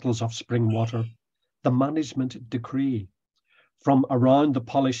on bottles of spring water, the management decree from around the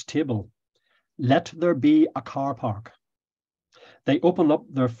polished table, let there be a car park. They open up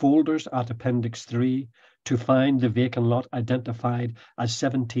their folders at Appendix 3 to find the vacant lot identified as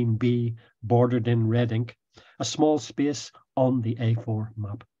 17B, bordered in red ink, a small space on the A4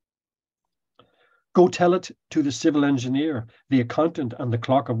 map. Go tell it to the civil engineer, the accountant and the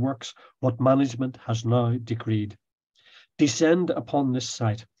clerk of works what management has now decreed. Descend upon this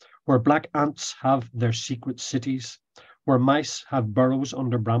site, where black ants have their secret cities, where mice have burrows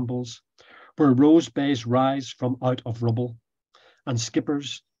under brambles, where rose bays rise from out of rubble, and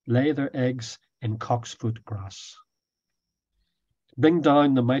skippers lay their eggs in cocksfoot grass. Bring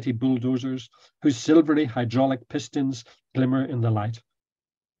down the mighty bulldozers, whose silvery hydraulic pistons glimmer in the light.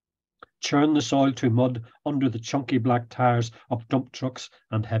 Churn the soil to mud under the chunky black tires of dump trucks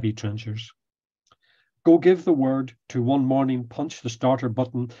and heavy trenchers. Go give the word to one morning, punch the starter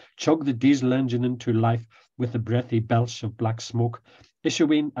button, chug the diesel engine into life with the breathy belch of black smoke,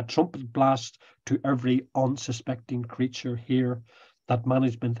 issuing a trumpet blast to every unsuspecting creature here that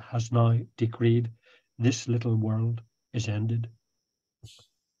management has now decreed this little world is ended.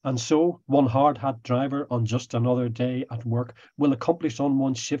 And so one hard hat driver on just another day at work will accomplish on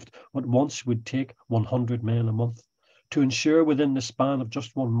one shift what once would take 100 men a month, to ensure within the span of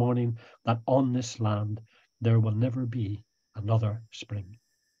just one morning that on this land there will never be another spring.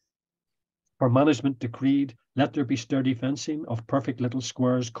 For management decreed, let there be sturdy fencing of perfect little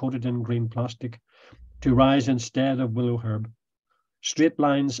squares coated in green plastic, to rise instead of willow herb, straight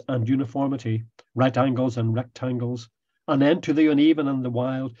lines and uniformity, right angles and rectangles, an end to the uneven and the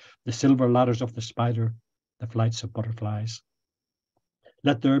wild, the silver ladders of the spider, the flights of butterflies.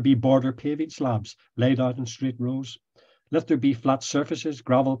 Let there be border paving slabs laid out in straight rows. Let there be flat surfaces,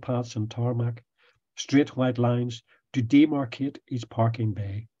 gravel paths and tarmac, straight white lines to demarcate each parking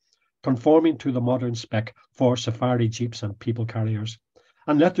bay, conforming to the modern spec for safari jeeps and people carriers.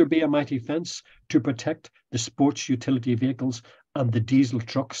 And let there be a mighty fence to protect the sports utility vehicles and the diesel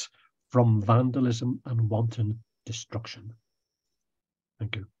trucks from vandalism and wanton destruction.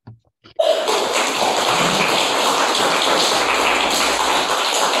 Thank you.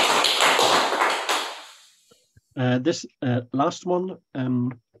 This last one,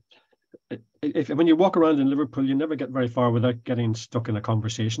 when you walk around in Liverpool, you never get very far without getting stuck in a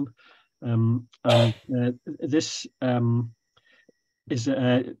conversation. This is,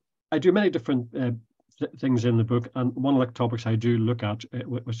 I do many different things in the book, and one of the topics I do look at,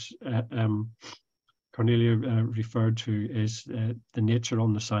 which Cornelia referred to, is the nature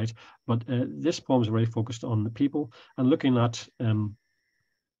on the site. But this poem is very focused on the people and looking at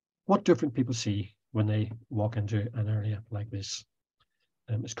what different people see when they walk into an area like this.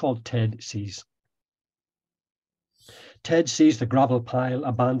 It's called Ted Sees. Ted sees the gravel pile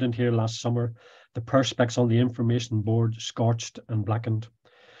abandoned here last summer, the perspex on the information board scorched and blackened,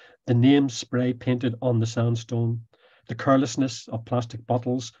 the name spray painted on the sandstone, the carelessness of plastic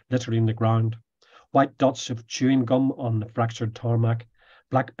bottles littering the ground, white dots of chewing gum on the fractured tarmac,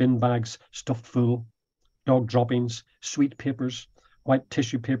 black bin bags stuffed full, dog droppings, sweet papers, white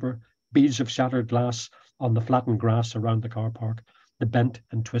tissue paper, beads of shattered glass on the flattened grass around the car park, the bent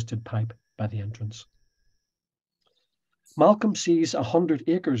and twisted pipe by the entrance. Malcolm sees 100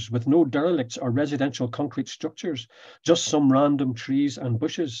 acres with no derelicts or residential concrete structures, just some random trees and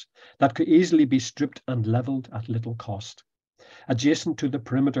bushes that could easily be stripped and levelled at little cost. Adjacent to the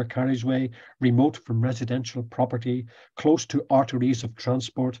perimeter carriageway, remote from residential property, close to arteries of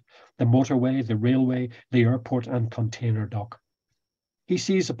transport, the motorway, the railway, the airport and container dock. He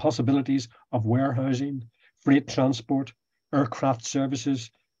sees the possibilities of warehousing, freight transport, aircraft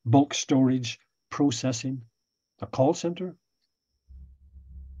services, bulk storage, processing, a call centre.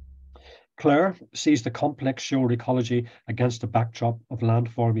 Claire sees the complex shore ecology against a backdrop of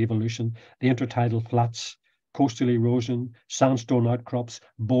landform evolution, the intertidal flats, coastal erosion, sandstone outcrops,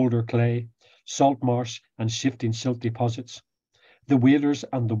 boulder clay, salt marsh and shifting silt deposits, the waders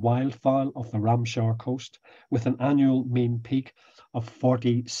and the wildfowl of the Ramshar coast, with an annual mean peak of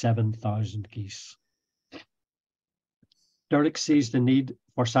 47,000 geese. Derek sees the need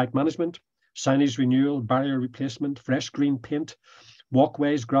for site management, signage renewal, barrier replacement, fresh green paint,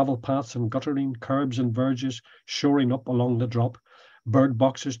 walkways, gravel paths and guttering, curbs and verges, shoring up along the drop, bird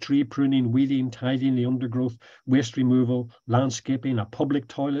boxes, tree pruning, weeding, tidying the undergrowth, waste removal, landscaping, a public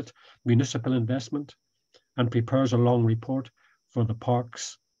toilet, municipal investment, and prepares a long report for the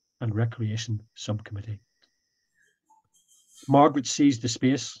Parks and Recreation Subcommittee. Margaret sees the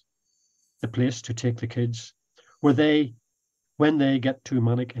space, the place to take the kids, when they get too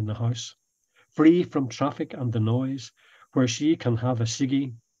manic in the house, free from traffic and the noise, where she can have a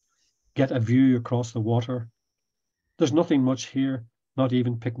ciggy, get a view across the water. There's nothing much here, not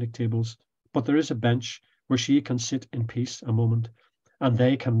even picnic tables, but there is a bench where she can sit in peace a moment, and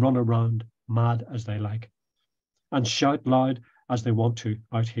they can run around mad as they like, and shout loud as they want to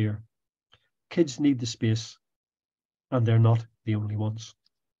out here. Kids need the space, and they're not the only ones.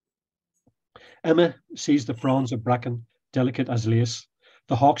 Emma sees the fronds of bracken, delicate as lace,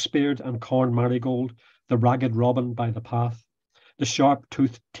 the hawksbeard and corn marigold, the ragged robin by the path, the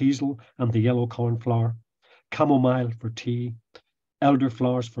sharp-toothed teasel and the yellow cornflower, chamomile for tea,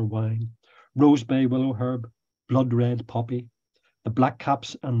 elderflowers for wine, rosebay willow herb, blood-red poppy, the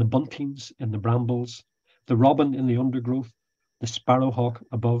blackcaps and the buntings in the brambles, the robin in the undergrowth, the sparrowhawk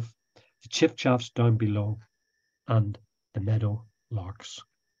above, the chiffchaffs down below, and the meadow larks.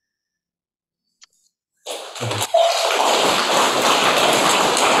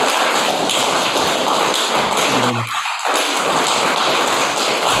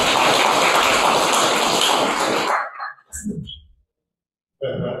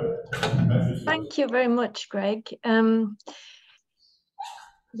 Thank you very much, Greg.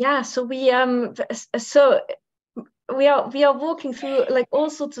 Yeah, so we are walking through like all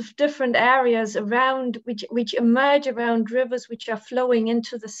sorts of different areas around which emerge around rivers which are flowing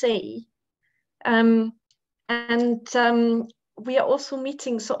into the sea, and we are also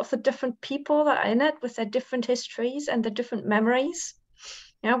meeting sort of the different people that are in it with their different histories and their different memories.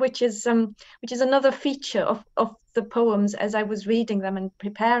 Yeah, which is another feature of the poems as I was reading them and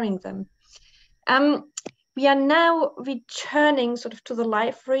preparing them. We are now returning sort of to the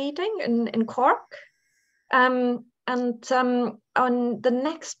live reading in Cork. And on the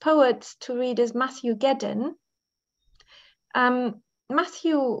next poet to read is Matthew Geden.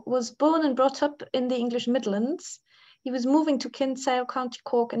 Matthew was born and brought up in the English Midlands. He was moving to Kinsale, County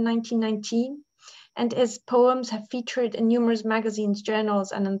Cork in 1919, and his poems have featured in numerous magazines,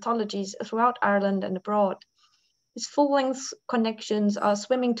 journals, and anthologies throughout Ireland and abroad. His full-length connections are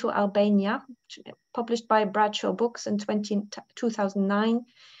Swimming to Albania, published by Bradshaw Books in 2009,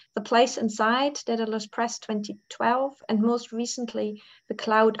 The Place Inside, Daedalus Press 2012, and most recently, The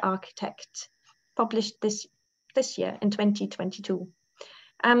Cloud Architect, published this year in 2022.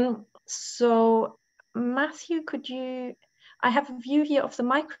 So Matthew, I have a view here of the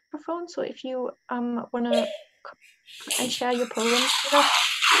microphone, so if you want to and share your poems with us.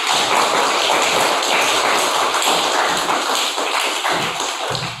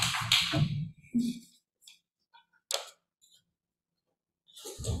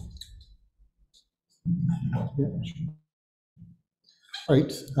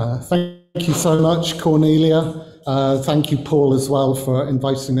 Great. Thank you so much, Cornelia. Thank you, Paul, as well, for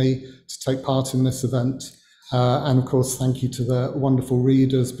inviting me to take part in this event. And of course, thank you to the wonderful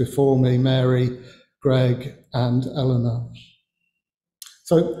readers before me, Mary, Greg, and Eleanor.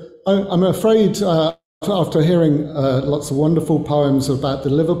 So I'm afraid, after hearing lots of wonderful poems about the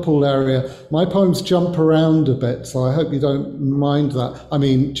Liverpool area, my poems jump around a bit, so I hope you don't mind that. I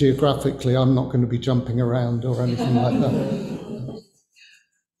mean, geographically, I'm not going to be jumping around or anything like that.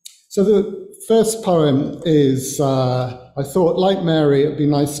 So the first poem is, I thought, like Mary, it'd be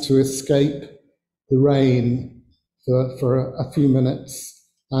nice to escape the rain for a few minutes.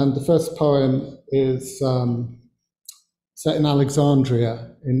 And the first poem is set in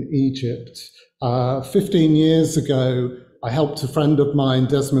Alexandria in Egypt. 15 years ago, I helped a friend of mine,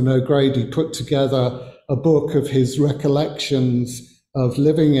 Desmond O'Grady, put together a book of his recollections of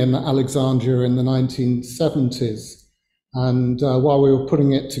living in Alexandria in the 1970s. And while we were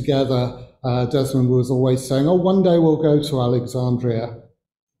putting it together, Desmond was always saying, oh, one day we'll go to Alexandria.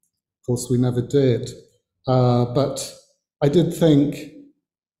 Of course, we never did. But I did think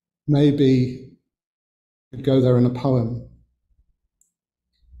maybe we could go there in a poem.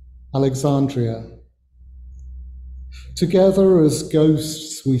 Alexandria. Together as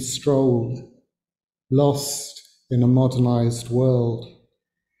ghosts we strolled, lost in a modernized world.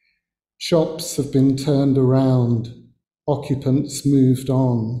 Shops have been turned around, occupants moved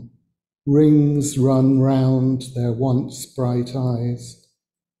on, rings run round their once bright eyes.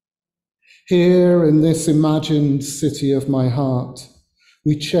 Here in this imagined city of my heart,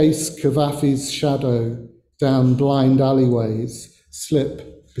 we chase Cavafy's shadow down blind alleyways,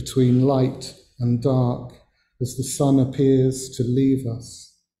 slip between light and dark as the sun appears to leave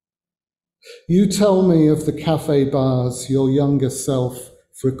us. You tell me of the cafe bars your younger self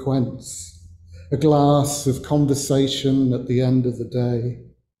frequents, a glass of conversation at the end of the day.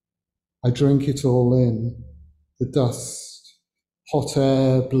 I drink it all in, the dust, hot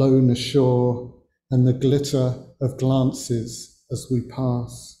air blown ashore, and the glitter of glances as we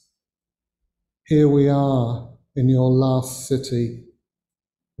pass. Here we are in your last city,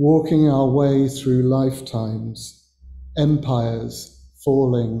 walking our way through lifetimes, empires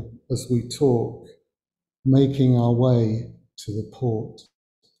falling as we talk, making our way to the port.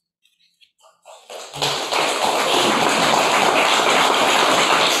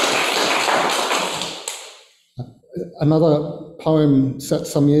 Another poem set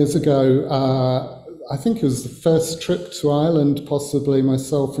some years ago, I think it was the first trip to Ireland, possibly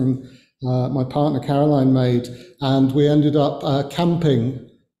myself and my partner Caroline made, and we ended up camping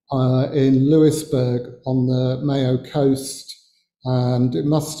in Lewisburg on the Mayo coast. And it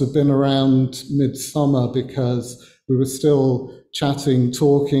must have been around midsummer because we were still chatting,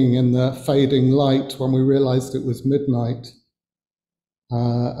 talking in the fading light when we realized it was midnight.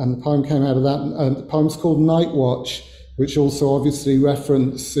 And the poem came out of that. And the poem's called Night Watch, which also obviously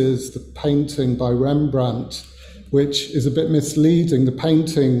references the painting by Rembrandt, which is a bit misleading. The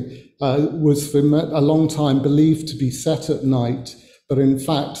painting was for a long time believed to be set at night, but in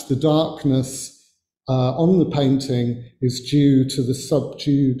fact the darkness on the painting is due to the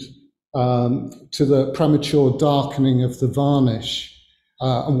to the premature darkening of the varnish.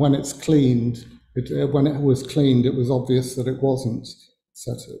 And when it's cleaned, when it was cleaned, it was obvious that it wasn't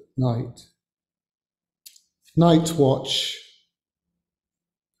set at night. Night Watch.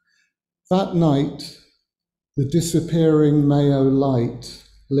 That night, the disappearing Mayo light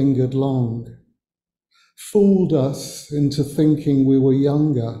lingered long, fooled us into thinking we were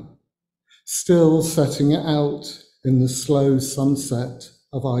younger, still setting it out in the slow sunset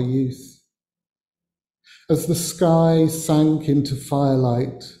of our youth. As the sky sank into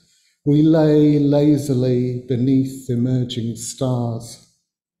firelight, we lay lazily beneath emerging stars,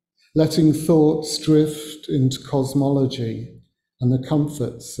 letting thoughts drift into cosmology and the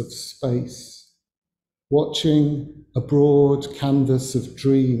comforts of space, watching a broad canvas of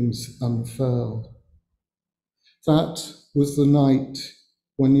dreams unfurl. That was the night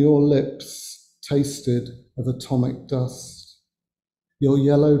when your lips tasted of atomic dust, your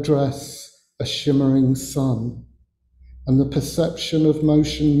yellow dress a shimmering sun, and the perception of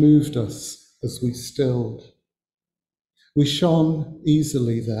motion moved us as we stilled. We shone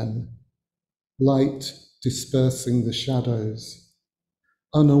easily then, light dispersing the shadows,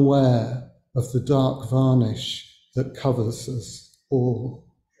 unaware of the dark varnish that covers us all.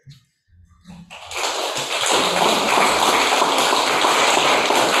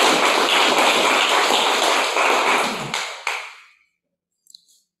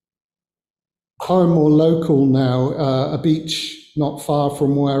 Poem more local now, a beach not far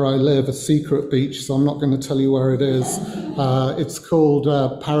from where I live, a secret beach, so I'm not going to tell you where it is. It's called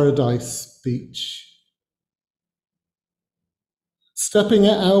Paradise Beach. Stepping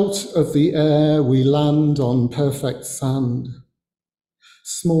out of the air, we land on perfect sand.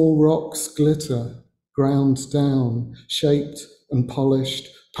 Small rocks glitter, ground down, shaped and polished,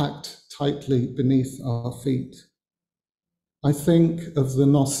 packed tightly beneath our feet. I think of the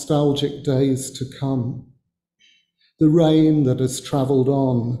nostalgic days to come, the rain that has travelled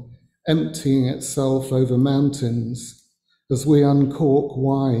on, emptying itself over mountains as we uncork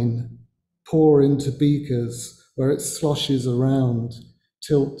wine, pour into beakers where it sloshes around,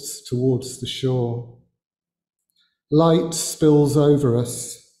 tilts towards the shore. Light spills over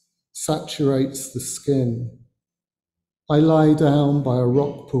us, saturates the skin. I lie down by a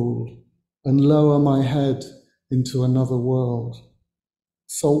rock pool and lower my head into another world.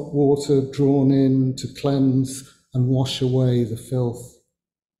 Salt water drawn in to cleanse and wash away the filth.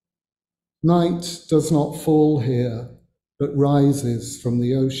 Night does not fall here, but rises from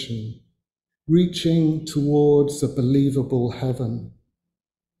the ocean, reaching towards a believable heaven.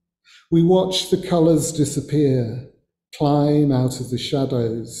 We watch the colours disappear, climb out of the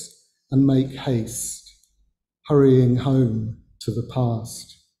shadows, and make haste, hurrying home to the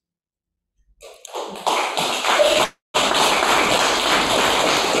past.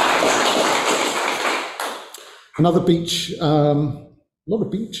 Another beach, a lot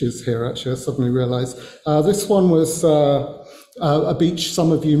of beaches here actually, I suddenly realised. This one was a beach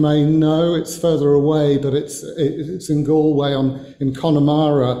some of you may know. It's further away, but it's in Galway in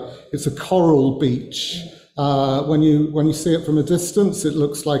Connemara. It's a coral beach. When you see it from a distance, it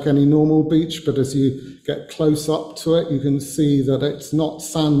looks like any normal beach, but as you get close up to it, you can see that it's not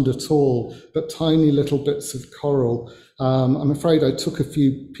sand at all, but tiny little bits of coral. I'm afraid I took a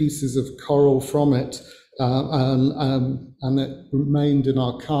few pieces of coral from it, and it remained in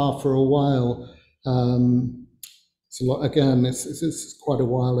our car for a while. It's a lot, again, it's quite a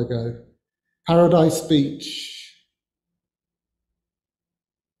while ago. Paradise Beach.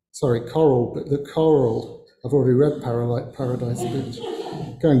 Sorry, coral, but the coral. I've already read Paradise Beach.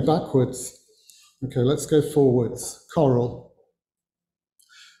 Going backwards. Okay, let's go forwards. Coral.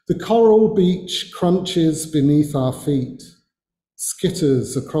 The coral beach crunches beneath our feet,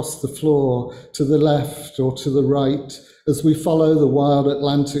 skitters across the floor to the left or to the right as we follow the wild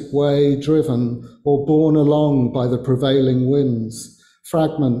Atlantic way, driven or borne along by the prevailing winds,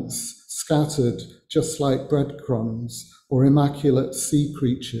 fragments scattered just like breadcrumbs or immaculate sea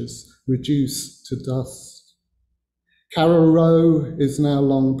creatures reduced to dust. Carrow Row is now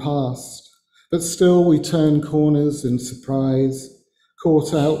long past, but still we turn corners in surprise,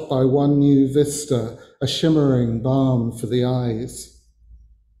 caught out by one new vista, a shimmering balm for the eyes.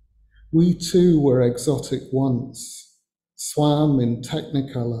 We too were exotic once, swam in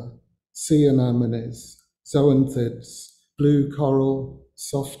technicolor, sea anemones, zoanthids, blue coral,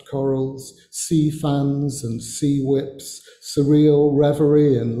 soft corals, sea fans and sea whips, surreal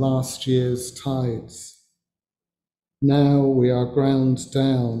reverie in last year's tides. Now we are ground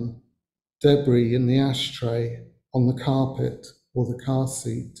down, debris in the ashtray, on the carpet or the car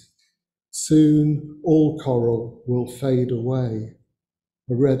seat. Soon all coral will fade away,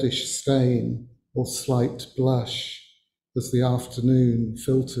 a reddish stain or slight blush as the afternoon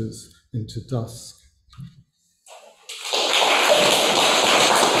filters into dusk.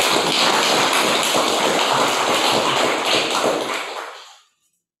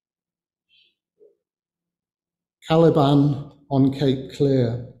 Caliban on Cape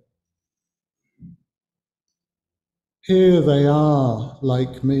Clear. Here they are,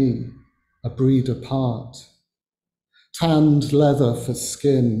 like me, a breed apart. Tanned leather for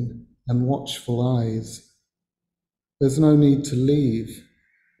skin and watchful eyes. There's no need to leave.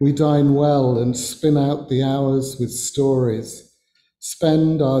 We dine well and spin out the hours with stories,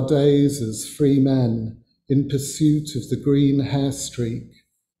 spend our days as free men in pursuit of the green hair streak,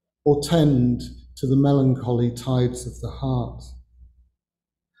 or tend to the melancholy tides of the heart.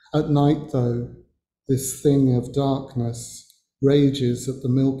 At night, though, this thing of darkness rages at the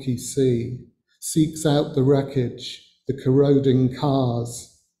milky sea, seeks out the wreckage, the corroding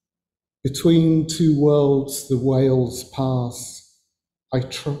cars. Between two worlds the whales pass. I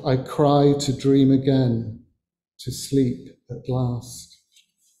cry to dream again, to sleep at last.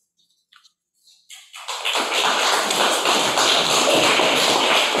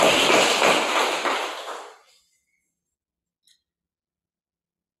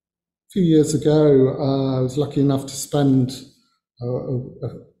 A few years ago, I was lucky enough to spend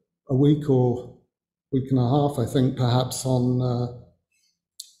a week or week and a half, I think, perhaps, on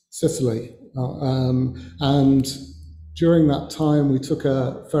Sicily. And during that time, we took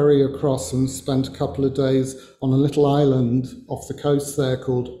a ferry across and spent a couple of days on a little island off the coast there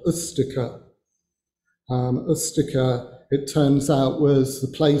called Ustica. Ustica, it turns out, was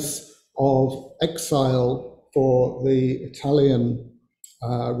the place of exile for the Italian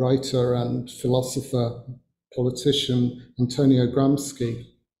writer and philosopher, politician Antonio Gramsci.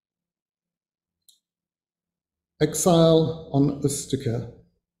 Exile on Ustica,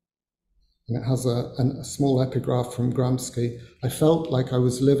 and it has a small epigraph from Gramsci. I felt like I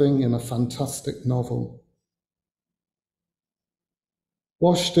was living in a fantastic novel.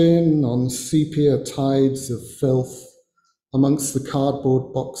 Washed in on sepia tides of filth, amongst the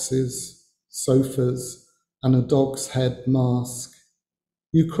cardboard boxes, sofas, and a dog's head mask,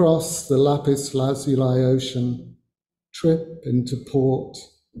 you cross the lapis lazuli ocean, trip into port,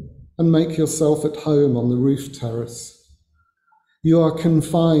 and make yourself at home on the roof terrace. You are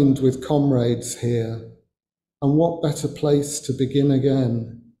confined with comrades here, and what better place to begin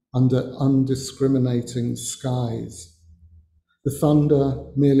again under undiscriminating skies? The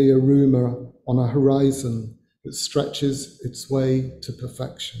thunder merely a rumour on a horizon that stretches its way to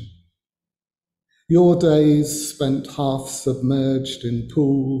perfection. Your days spent half submerged in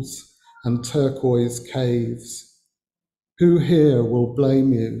pools and turquoise caves. Who here will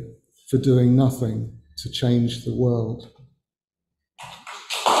blame you for doing nothing to change the world?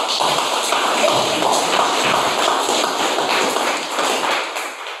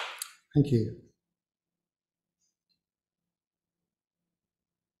 Thank you.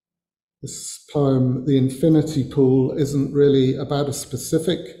 This poem, The Infinity Pool, isn't really about a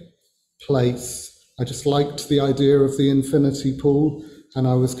specific place. I just liked the idea of the infinity pool, and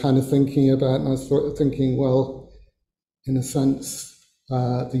I was kind of thinking about, and I was thinking, well, in a sense,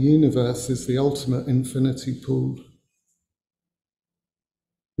 the universe is the ultimate infinity pool.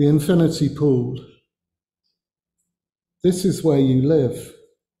 The infinity pool. This is where you live,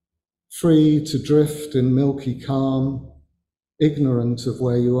 free to drift in milky calm, ignorant of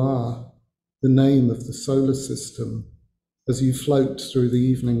where you are, the name of the solar system, as you float through the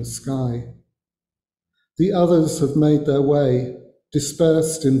evening sky. The others have made their way,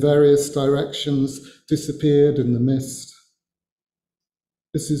 dispersed in various directions, disappeared in the mist.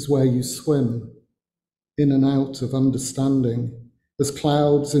 This is where you swim, in and out of understanding, as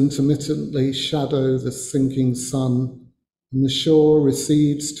clouds intermittently shadow the sinking sun, and the shore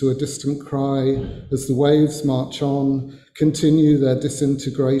recedes to a distant cry as the waves march on, continue their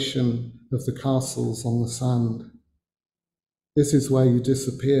disintegration of the castles on the sand. This is where you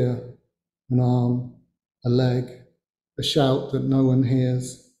disappear, an arm, a leg, a shout that no one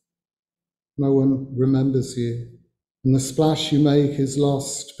hears. No one remembers you, and the splash you make is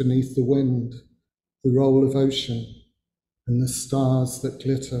lost beneath the wind, the roll of ocean, and the stars that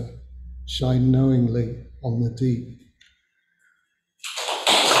glitter shine knowingly on the deep.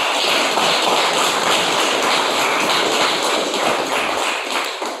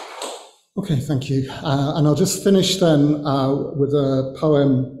 Okay, thank you. And I'll just finish then with a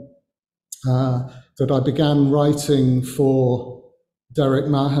poem that I began writing for Derek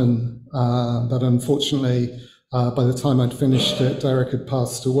Mahon, but unfortunately, by the time I'd finished it, Derek had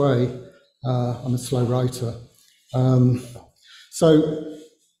passed away. I'm a slow writer. So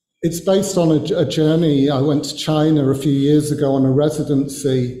it's based on a journey. I went to China a few years ago on a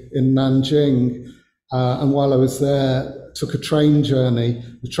residency in Nanjing, and while I was there, took a train journey.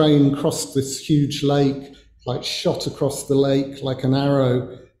 The train crossed this huge lake, like shot across the lake like an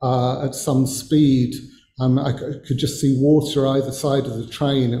arrow at some speed. I could just see water either side of the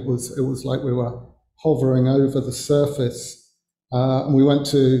train. It was like we were hovering over the surface. And we went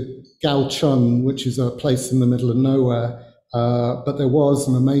to Gaochun, which is a place in the middle of nowhere. But there was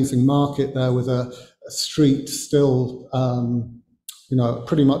an amazing market there with a street still,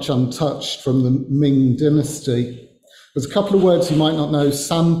 pretty much untouched from the Ming dynasty. There's a couple of words you might not know.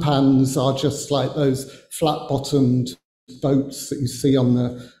 Sampans are just like those flat-bottomed boats that you see on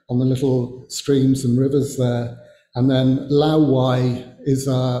the little streams and rivers there. And then Laowai is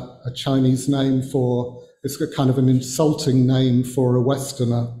a Chinese name for, it's a kind of an insulting name for a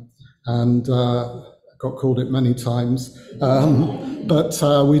Westerner, and got called it many times. But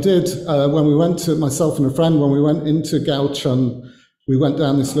we did, when we went to, myself and a friend, when we went into Gaochun, we went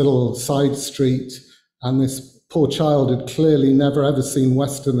down this little side street, and this poor child had clearly never ever seen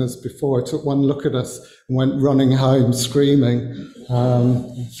Westerners before. It took one look at us and went running home screaming.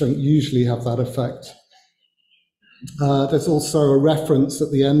 Don't usually have that effect. There's also a reference at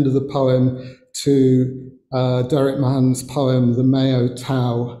the end of the poem to Derek Mahon's poem, The Mao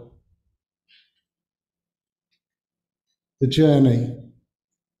Tao. The journey.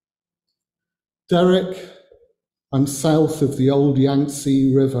 Derek, I'm south of the old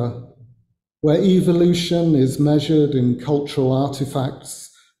Yangtze River, where evolution is measured in cultural artifacts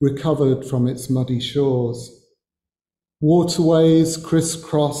recovered from its muddy shores. Waterways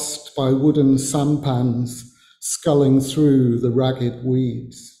crisscrossed by wooden sampans sculling through the ragged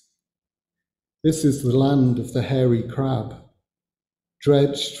weeds. This is the land of the hairy crab,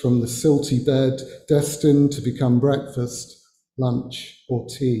 dredged from the silty bed, destined to become breakfast, lunch, or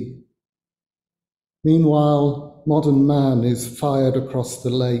tea. Meanwhile, modern man is fired across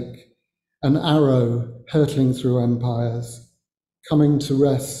the lake, an arrow hurtling through empires, coming to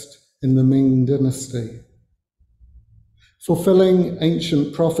rest in the Ming dynasty. Fulfilling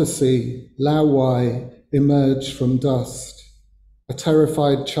ancient prophecy, Laowai emerged from dust. A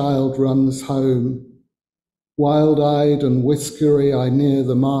terrified child runs home. Wild-eyed and whiskery, I near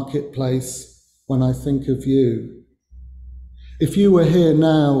the marketplace when I think of you. If you were here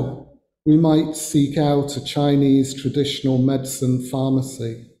now, we might seek out a Chinese traditional medicine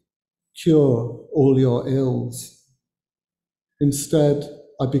pharmacy, cure all your ills. Instead,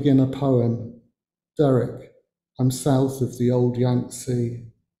 I begin a poem. Derek, I'm south of the old Yangtze.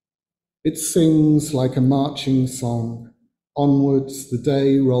 It sings like a marching song. Onwards, the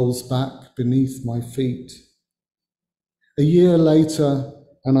day rolls back beneath my feet. A year later,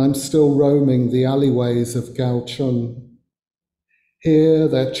 and I'm still roaming the alleyways of Gaochun. Here,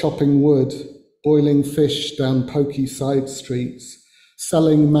 they're chopping wood, boiling fish down pokey side streets,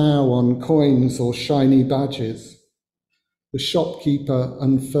 selling Mao on coins or shiny badges. The shopkeeper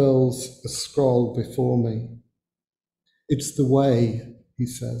unfurls a scroll before me. It's the way, he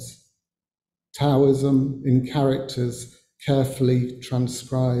says. Taoism in characters carefully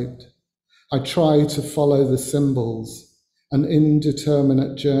transcribed. I try to follow the symbols, an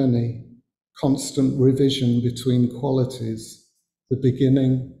indeterminate journey, constant revision between qualities, the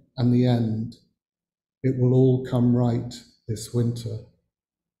beginning and the end. It will all come right this winter.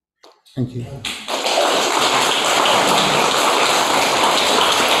 Thank you.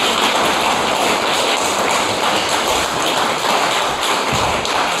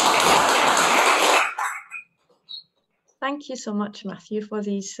 Thank you so much, Matthew, for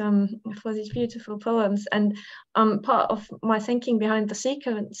these beautiful poems. And part of my thinking behind the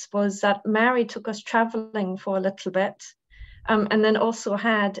sequence was that Mary took us traveling for a little bit, and then also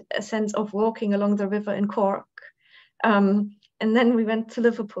had a sense of walking along the river in Cork. And then we went to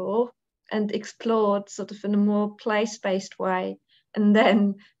Liverpool and explored sort of in a more place-based way. And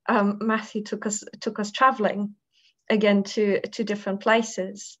then Matthew took us traveling again to different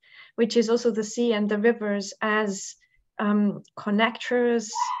places, which is also the sea and the rivers as connectors,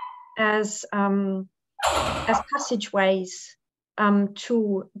 as passageways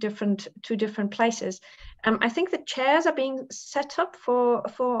to different places. I think the chairs are being set up for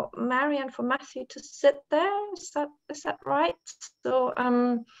Mary and for Matthew to sit there. Is that right? So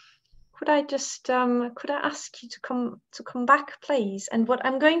could I just could I ask you to come back, please? And what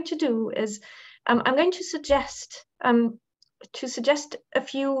I'm going to do is I'm going to suggest a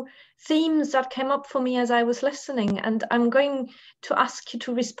few themes that came up for me as I was listening, and I'm going to ask you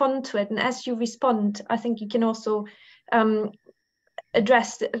to respond to it. And as you respond, I think you can also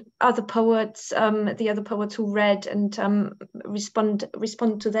address the other poets who read, and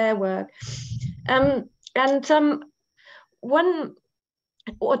respond to their work. One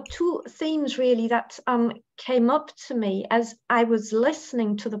or two themes really that came up to me as I was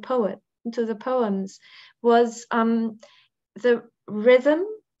listening to the poems was the rhythm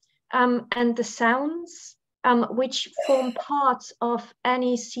and the sounds which form part of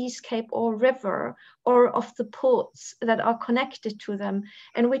any seascape or river, or of the ports that are connected to them,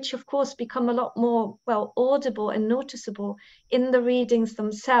 and which of course become a lot more audible and noticeable in the readings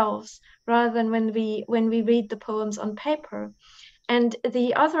themselves, rather than when we read the poems on paper. And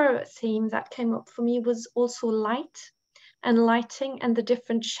the other theme that came up for me was also light and lighting, and the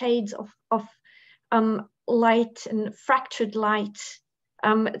different shades of light and fractured light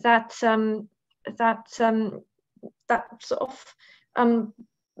that sort of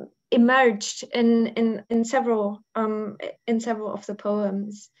emerged in several of the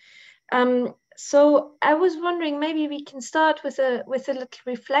poems. So I was wondering, maybe we can start with a little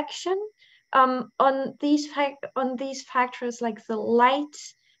reflection on these factors, like the light,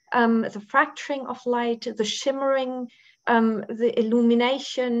 the fracturing of light, the shimmering, the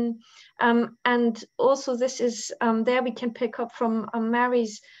illumination, and also this is there we can pick up from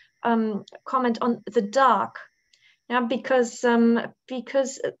Mary's comment on the dark, because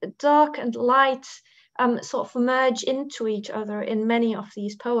dark and light sort of merge into each other in many of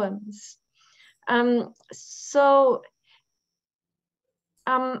these poems.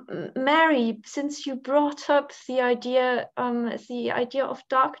 Mary, since you brought up the idea of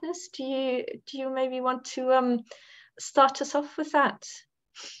darkness, do you maybe want to start us off with that?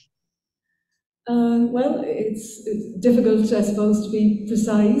 Well, it's difficult, I suppose, to be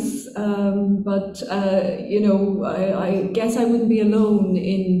precise, but I guess I wouldn't be alone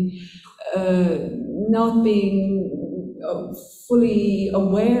in not being fully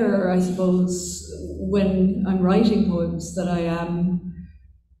aware, I suppose, when I'm writing poems, that I am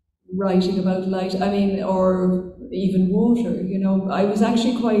writing about light, or even water. I was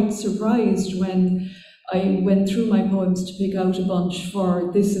actually quite surprised when I went through my poems to pick out a bunch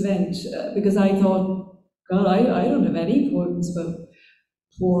for this event, because I thought, God, I don't have any poems about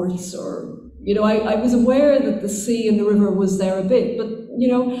ports, or, I was aware that the sea and the river was there a bit, but,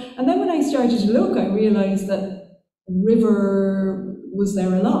 and then when I started to look, I realized that river was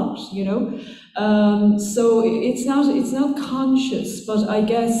there a lot, so it's not conscious, but I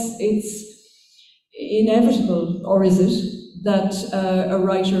guess it's inevitable, or is it, that a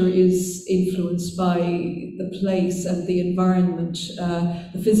writer is influenced by the place and the environment,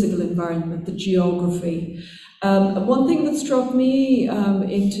 the physical environment, the geography. One thing that struck me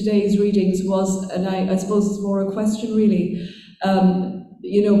in today's readings was, and I suppose it's more a question really,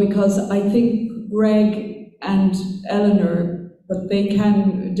 because I think Greg and Eleanor, but they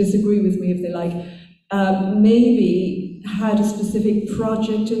can disagree with me if they like, maybe had a specific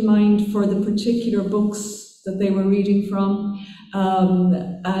project in mind for the particular books that they were reading from,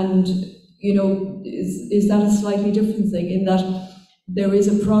 and is that a slightly different thing, in that there is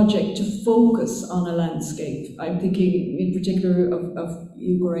a project to focus on a landscape? I'm thinking in particular of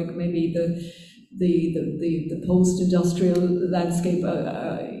you, Greg, maybe the post-industrial landscape,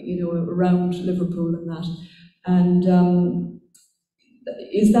 around Liverpool and that, and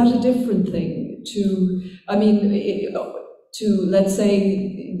is that a different thing to, let's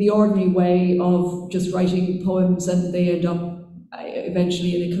say, the ordinary way of just writing poems and they end up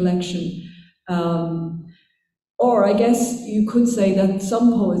eventually in a collection? Or I guess you could say that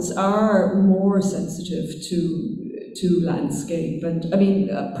some poets are more sensitive to landscape. And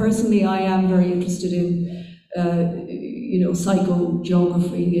personally, I am very interested in,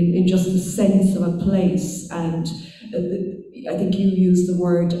 psychogeography, in just the sense of a place. And I think you used the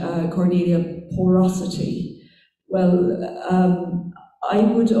word, Cornelia, porosity. Well,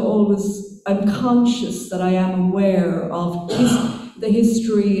 I'm conscious that I am aware of the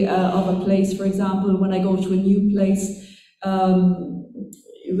history of a place. For example, when I go to a new place,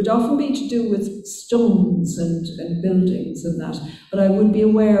 it would often be to do with stones and buildings and that, but I would be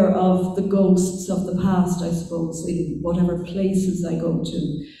aware of the ghosts of the past, I suppose, in whatever places I go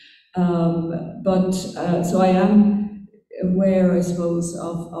to. So I am aware, I suppose,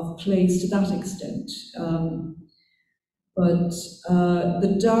 of place to that extent. But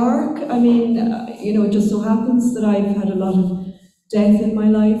the dark, I mean, it just so happens that I've had a lot of death in my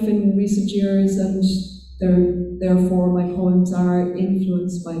life in recent years, and therefore my poems are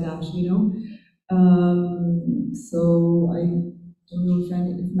influenced by that, So I don't know if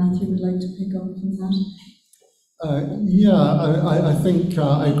Matthew would like to pick up from that. I think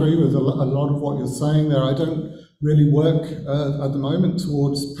I agree with a lot of what you're saying there. I don't really work at the moment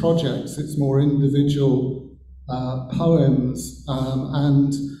towards projects. It's more individual poems,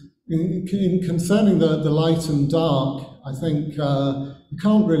 and in concerning the light and dark, I think you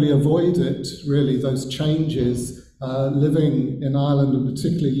can't really avoid it, really, those changes, living in Ireland and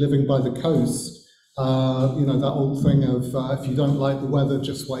particularly living by the coast. That old thing of if you don't like the weather,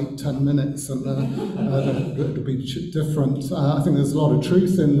 just wait 10 minutes and it'll be different. I think there's a lot of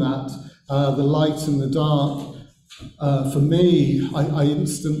truth in that. The light and the dark. For me, I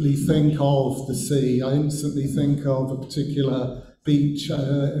instantly think of the sea. I instantly think of a particular beach,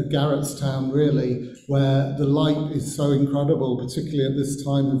 Garrettstown, really, where the light is so incredible, particularly at this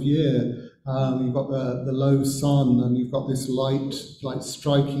time of year. You've got the low sun, and you've got this light like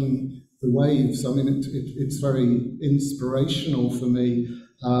striking the waves. I mean, it's very inspirational for me.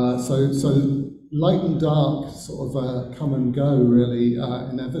 So light and dark sort of come and go, really,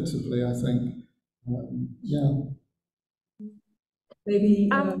 inevitably, I think. Yeah. Maybe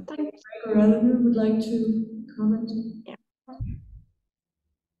Greg or Eleanor would like to comment? Yeah.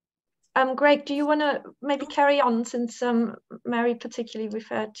 Greg, do you want to maybe carry on, since Mary particularly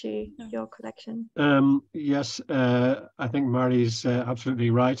referred to your collection? Yes, I think Mary's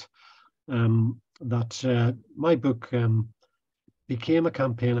absolutely right. That my book became a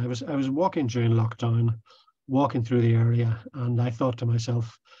campaign. I was walking during lockdown, walking through the area, and I thought to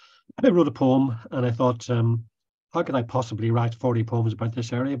myself, I wrote a poem, and I thought, how could I possibly write 40 poems about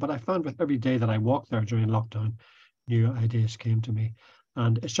this area? But I found with every day that I walked there during lockdown, new ideas came to me.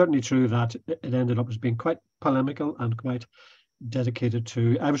 And it's certainly true that it ended up as being quite polemical and quite dedicated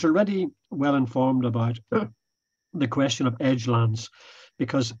to, I was already well informed about the question of edgelands,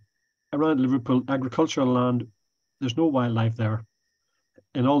 because around Liverpool, agricultural land, there's no wildlife there.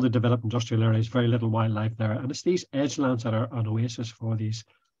 In all the developed industrial areas, very little wildlife there. And it's these edgelands that are an oasis for these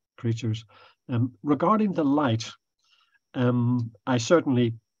creatures. Regarding the light, I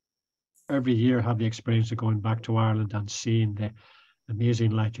certainly every year have the experience of going back to Ireland and seeing the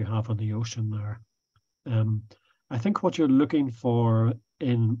amazing light you have on the ocean there. I think what you're looking for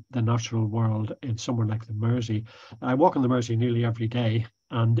in the natural world in somewhere like the Mersey, I walk on the Mersey nearly every day,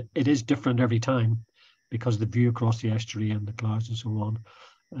 and it is different every time because of the view across the estuary and the clouds and so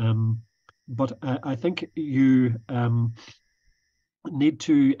on. But I think you need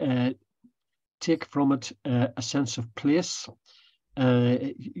to take from it a sense of place.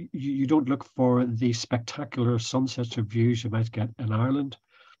 You don't look for the spectacular sunsets or views you might get in Ireland,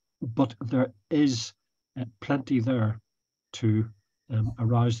 but there is plenty there to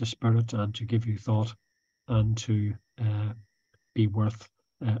arouse the spirit and to give you thought and to be worth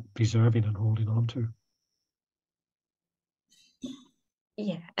preserving and holding on to.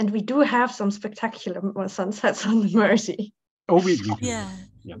 Yeah, and we do have some spectacular sunsets on the Mersey. Oh, we do. Yeah.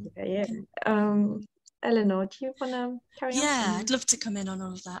 Eleanor, do you want to carry on? Yeah, I'd love to come in on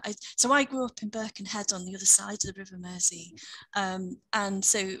all of that. So I grew up in Birkenhead on the other side of the River Mersey. And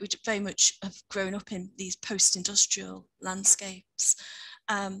so we very much have grown up in these post-industrial landscapes.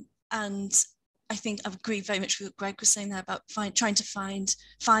 And I think I agree very much with what Greg was saying there about trying to find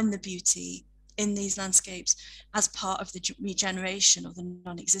the beauty in these landscapes as part of the regeneration of the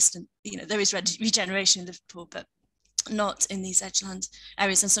non-existent. There is regeneration in Liverpool, but not in these edgeland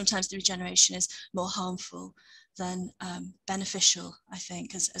areas, and sometimes the regeneration is more harmful than beneficial, I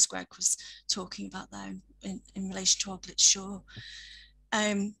think, as Greg was talking about there in relation to Oglet Shore.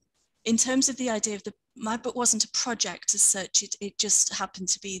 In terms of the idea of my book wasn't a project as such, it just happened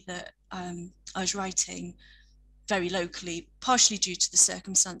to be that I was writing very locally, partially due to the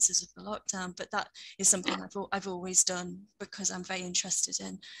circumstances of the lockdown, but that is something I've always done because I'm very interested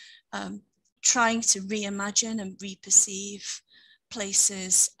in trying to reimagine and reperceive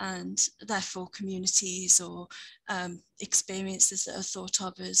places and therefore communities or experiences that are thought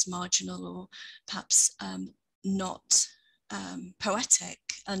of as marginal or perhaps not poetic,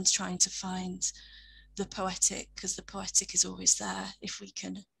 and trying to find the poetic, because the poetic is always there if we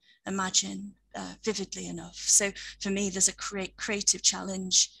can imagine vividly enough. So for me, there's a creative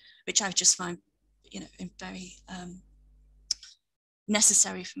challenge, which I just find, very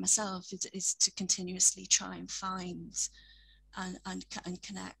necessary for myself, is to continuously try and find and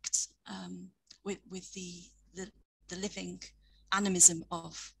connect with the living animism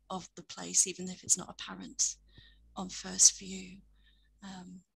of the place, even if it's not apparent on first view.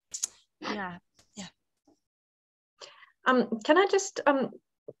 Yeah. Can I just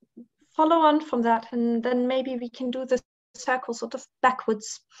follow on from that, and then maybe we can do the circle sort of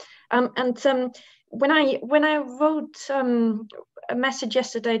backwards. When I wrote a message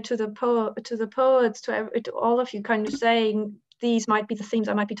yesterday to the poets, to all of you, kind of saying these might be the themes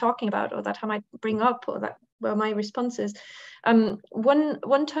I might be talking about, or that I might bring up, or that were my responses.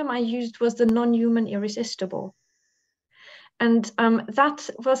 One term I used was the non-human irresistible, and that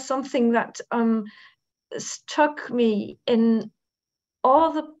was something that struck me in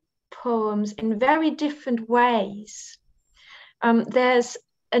all the poems in very different ways. There's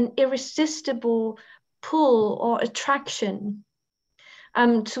an irresistible pull or attraction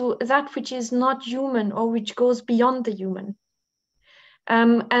to that which is not human, or which goes beyond the human,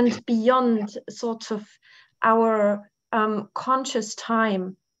 and beyond sort of our conscious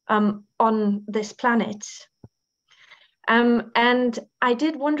time on this planet. And I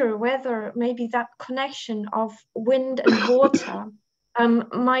did wonder whether maybe that connection of wind and water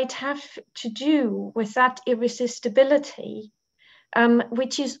might have to do with that irresistibility,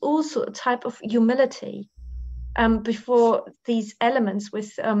 which is also a type of humility before these elements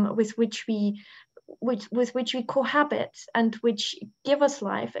with which we cohabit, and which give us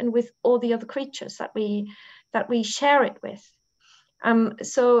life, and with all the other creatures that we share it with.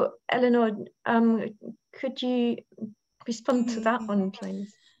 So Eleanor, could you respond to that one,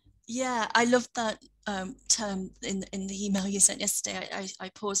 please? Yeah, I loved that term in the email you sent yesterday. I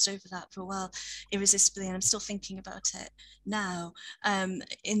paused over that for a while, irresistibly, and I'm still thinking about it now. There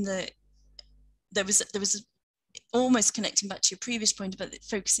was almost connecting back to your previous point about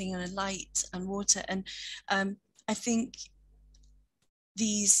focusing on light and water, and I think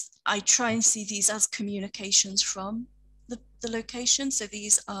I try and see these as communications from the location. So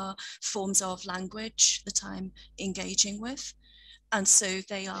these are forms of language that I'm engaging with, and so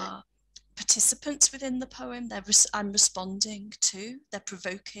they are participants within the poem. I'm responding to, they're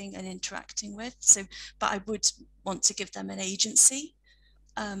provoking and interacting with. So, but I would want to give them an agency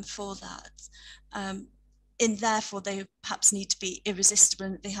for that. And therefore they perhaps need to be irresistible,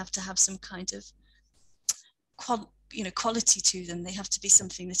 and they have to have some kind of quality to them. They have to be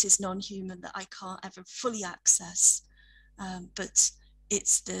something that is non-human, that I can't ever fully access. But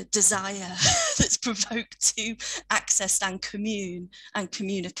it's the desire that's provoked to access and commune and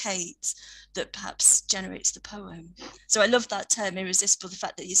communicate that perhaps generates the poem. So I love that term, irresistible, the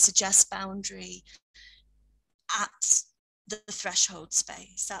fact that you suggest boundary at the threshold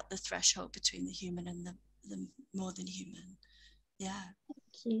space, at the threshold between the human and the more than human. Yeah.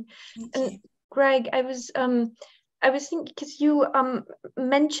 Thank you. Greg, I was thinking, because you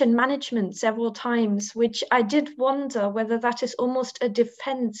mentioned management several times, which I did wonder whether that is almost a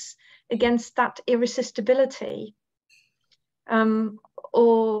defense against that irresistibility,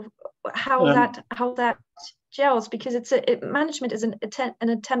 or how that gels, because management is an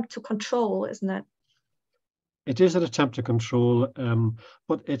attempt to control, isn't it? It is an attempt to control,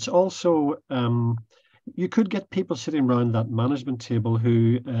 but it's also, you could get people sitting around that management table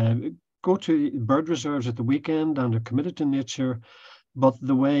who go to bird reserves at the weekend and are committed to nature, but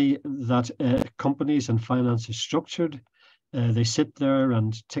the way that companies and finance is structured, they sit there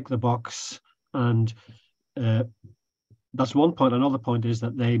and tick the box, and that's one point. Another point is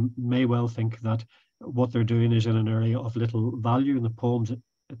that they may well think that what they're doing is in an area of little value, and the poem's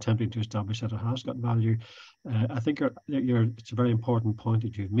attempting to establish that it has got value. I think it's a very important point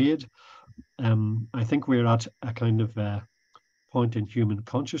that you've made. I think we're at a kind of point in human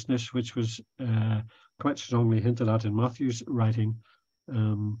consciousness, which was quite strongly hinted at in Matthew's writing,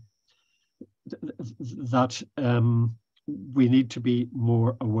 that we need to be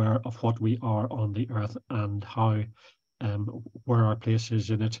more aware of what we are on the earth, and how where our place is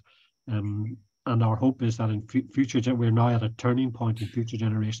in it. And our hope is that in future, we're now at a turning point in future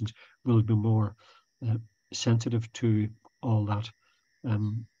generations, will be more sensitive to all that.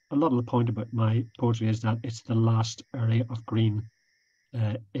 A lot of the point about my poetry is that it's the last area of green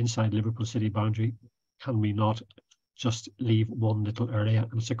inside Liverpool city boundary. Can we not just leave one little area?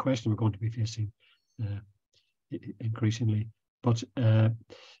 And it's a question we're going to be facing increasingly. But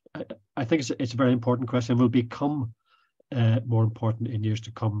I think it's a very important question. Will become more important in years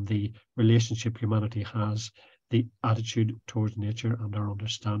to come, the relationship humanity has, the attitude towards nature and our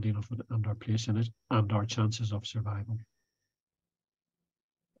understanding of it and our place in it and our chances of survival.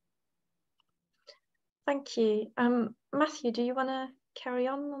 Thank you. Matthew, do you want to carry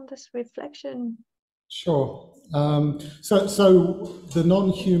on this reflection? Sure. So the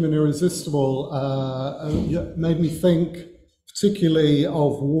non-human irresistible made me think particularly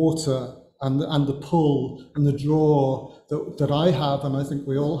of water and the pull and the draw that I have, and I think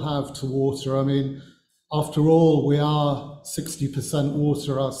we all have, to water. I mean, after all, we are 60%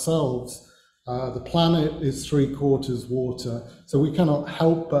 water ourselves. The planet is 3/4 water, so we cannot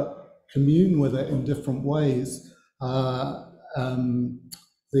help but commune with it in different ways.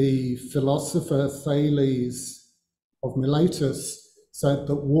 The philosopher Thales of Miletus said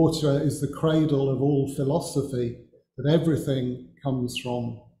that water is the cradle of all philosophy, that everything comes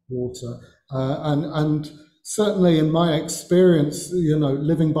from water. And certainly in my experience, you know,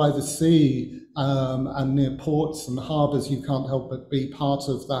 living by the sea and near ports and harbours, you can't help but be part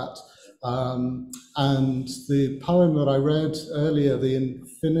of that. And the poem that I read earlier, The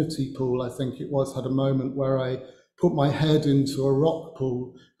Infinity Pool, I think it was, had a moment where I put my head into a rock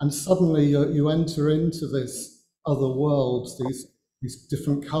pool, and suddenly you enter into this other world, these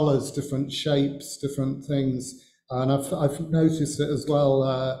different colours, different shapes, different things. And I've noticed it as well,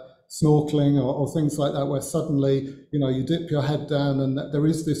 snorkeling or things like that, where suddenly, you know, you dip your head down and there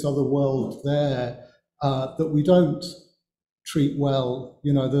is this other world there that we don't treat well.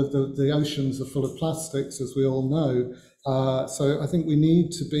 You know, the oceans are full of plastics, as we all know. So I think we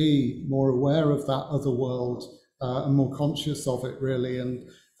need to be more aware of that other world and more conscious of it, really. And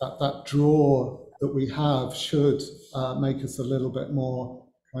that draw that we have should make us a little bit more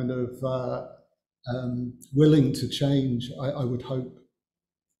kind of willing to change, I would hope.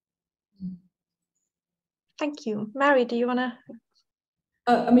 Thank you. Mary, do you want to?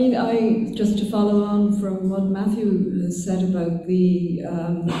 I mean, just to follow on from what Matthew has said about the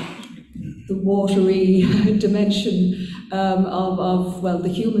watery dimension of the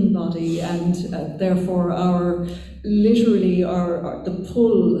human body, and therefore literally the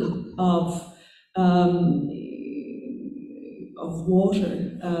pull of water,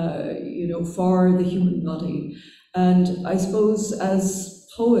 you know, for the human body. And I suppose as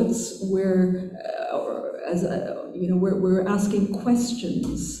poets, we're asking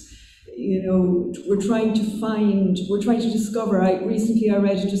questions. You know, we're trying to discover. Recently I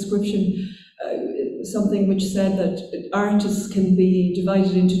read a description, something which said that artists can be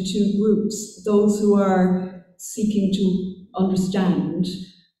divided into two groups: those who are seeking to understand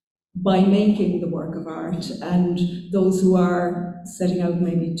by making the work of art, and those who are setting out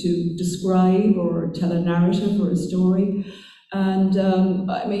maybe to describe or tell a narrative or a story. And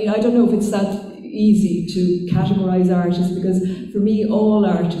I mean, I don't know if it's that easy to categorize artists, because for me, all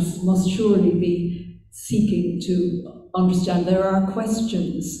artists must surely be seeking to understand. There are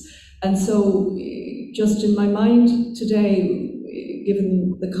questions. And so just in my mind today,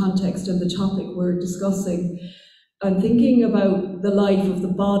 given the context and the topic we're discussing, I'm thinking about the life of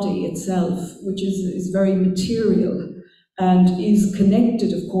the body itself, which is very material and is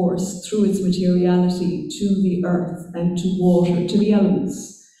connected, of course, through its materiality to the earth and to water, to the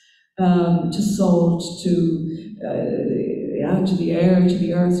elements. To salt, to the air, to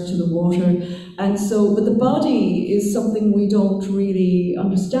the earth, to the water. And so, but the body is something we don't really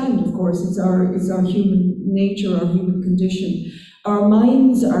understand, of course. It's our human nature, our human condition. Our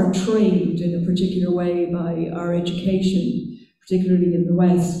minds are trained in a particular way by our education, particularly in the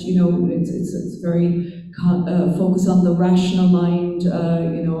West. You know, it's very focused on the rational mind,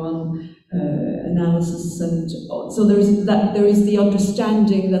 you know, on analysis, and so there is the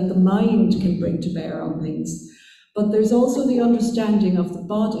understanding that the mind can bring to bear on things, but there's also the understanding of the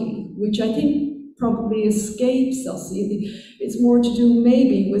body, which I think probably escapes us. It's more to do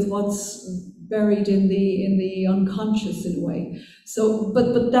maybe with what's buried in the unconscious in a way. So,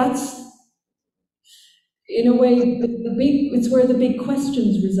 but that's in a way it's where the big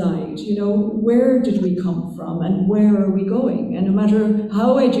questions reside. You know, where did we come from and where are we going? And no matter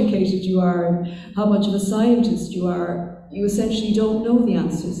how educated you are and how much of a scientist you are, you essentially don't know the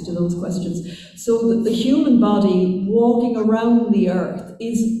answers to those questions. So the human body walking around the earth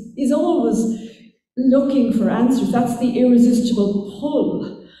is always looking for answers. That's the irresistible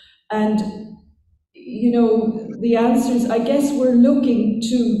pull. And, you know, the answers, I guess we're looking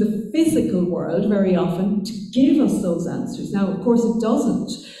to the physical world very often to give us those answers. Now, of course, it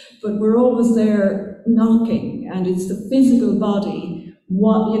doesn't, but we're always there knocking, and it's the physical body,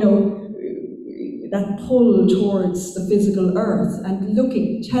 that pull towards the physical earth and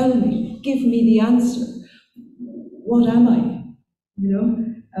looking, tell me, give me the answer. What am I? You know?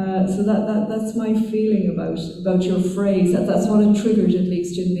 So that's my feeling about your phrase. That's what it triggered, at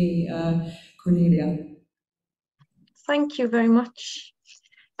least in me, Cornelia. Thank you very much.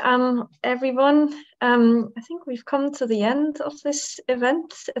 Everyone, I think we've come to the end of this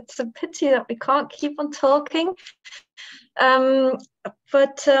event. It's a pity that we can't keep on talking,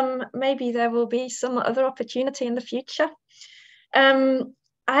 but maybe there will be some other opportunity in the future.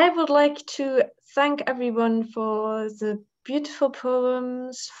 I would like to thank everyone for the beautiful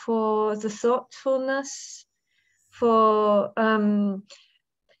poems, for the thoughtfulness, for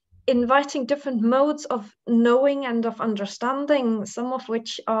inviting different modes of knowing and of understanding, some of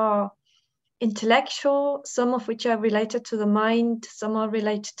which are intellectual, some of which are related to the mind, some are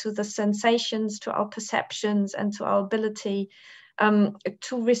related to the sensations, to our perceptions, and to our ability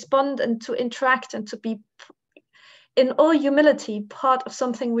to respond and to interact and to be, in all humility, part of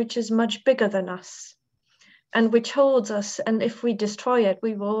something which is much bigger than us and which holds us. And if we destroy it,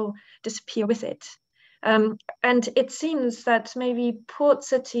 we will disappear with it. And it seems that maybe port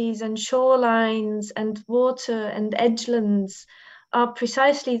cities and shorelines and water and edgelands are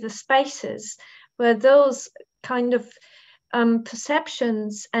precisely the spaces where those kind of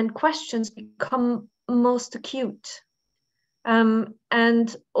perceptions and questions become most acute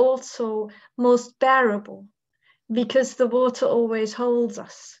and also most bearable, because the water always holds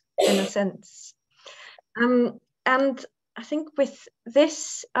us in a sense. And I think with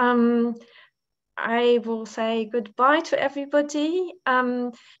this, I will say goodbye to everybody.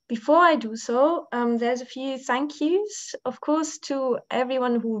 Before I do so, there's a few thank yous, of course, to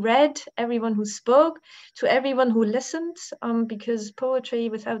everyone who read, everyone who spoke, to everyone who listened, because poetry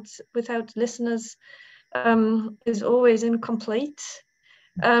without listeners is always incomplete.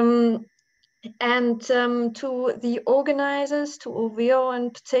 And to the organizers, to OVO in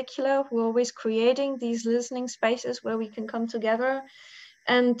particular, who are always creating these listening spaces where we can come together.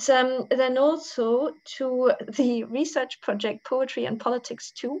 And then also to the research project Poetry and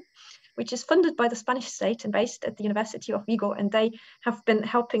Politics 2, which is funded by the Spanish state and based at the University of Vigo. And they have been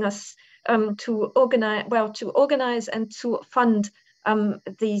helping us to organize and to fund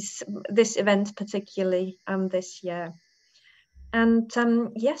this event, particularly this year. And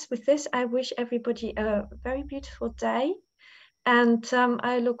yes, with this, I wish everybody a very beautiful day. And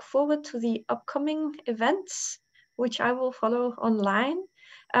I look forward to the upcoming events, which I will follow online.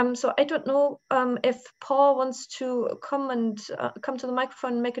 So I don't know if Paul wants to come to the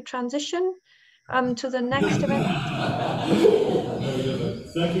microphone and make a transition to the next event.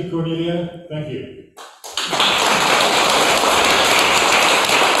 Thank you, Cornelia. Thank you.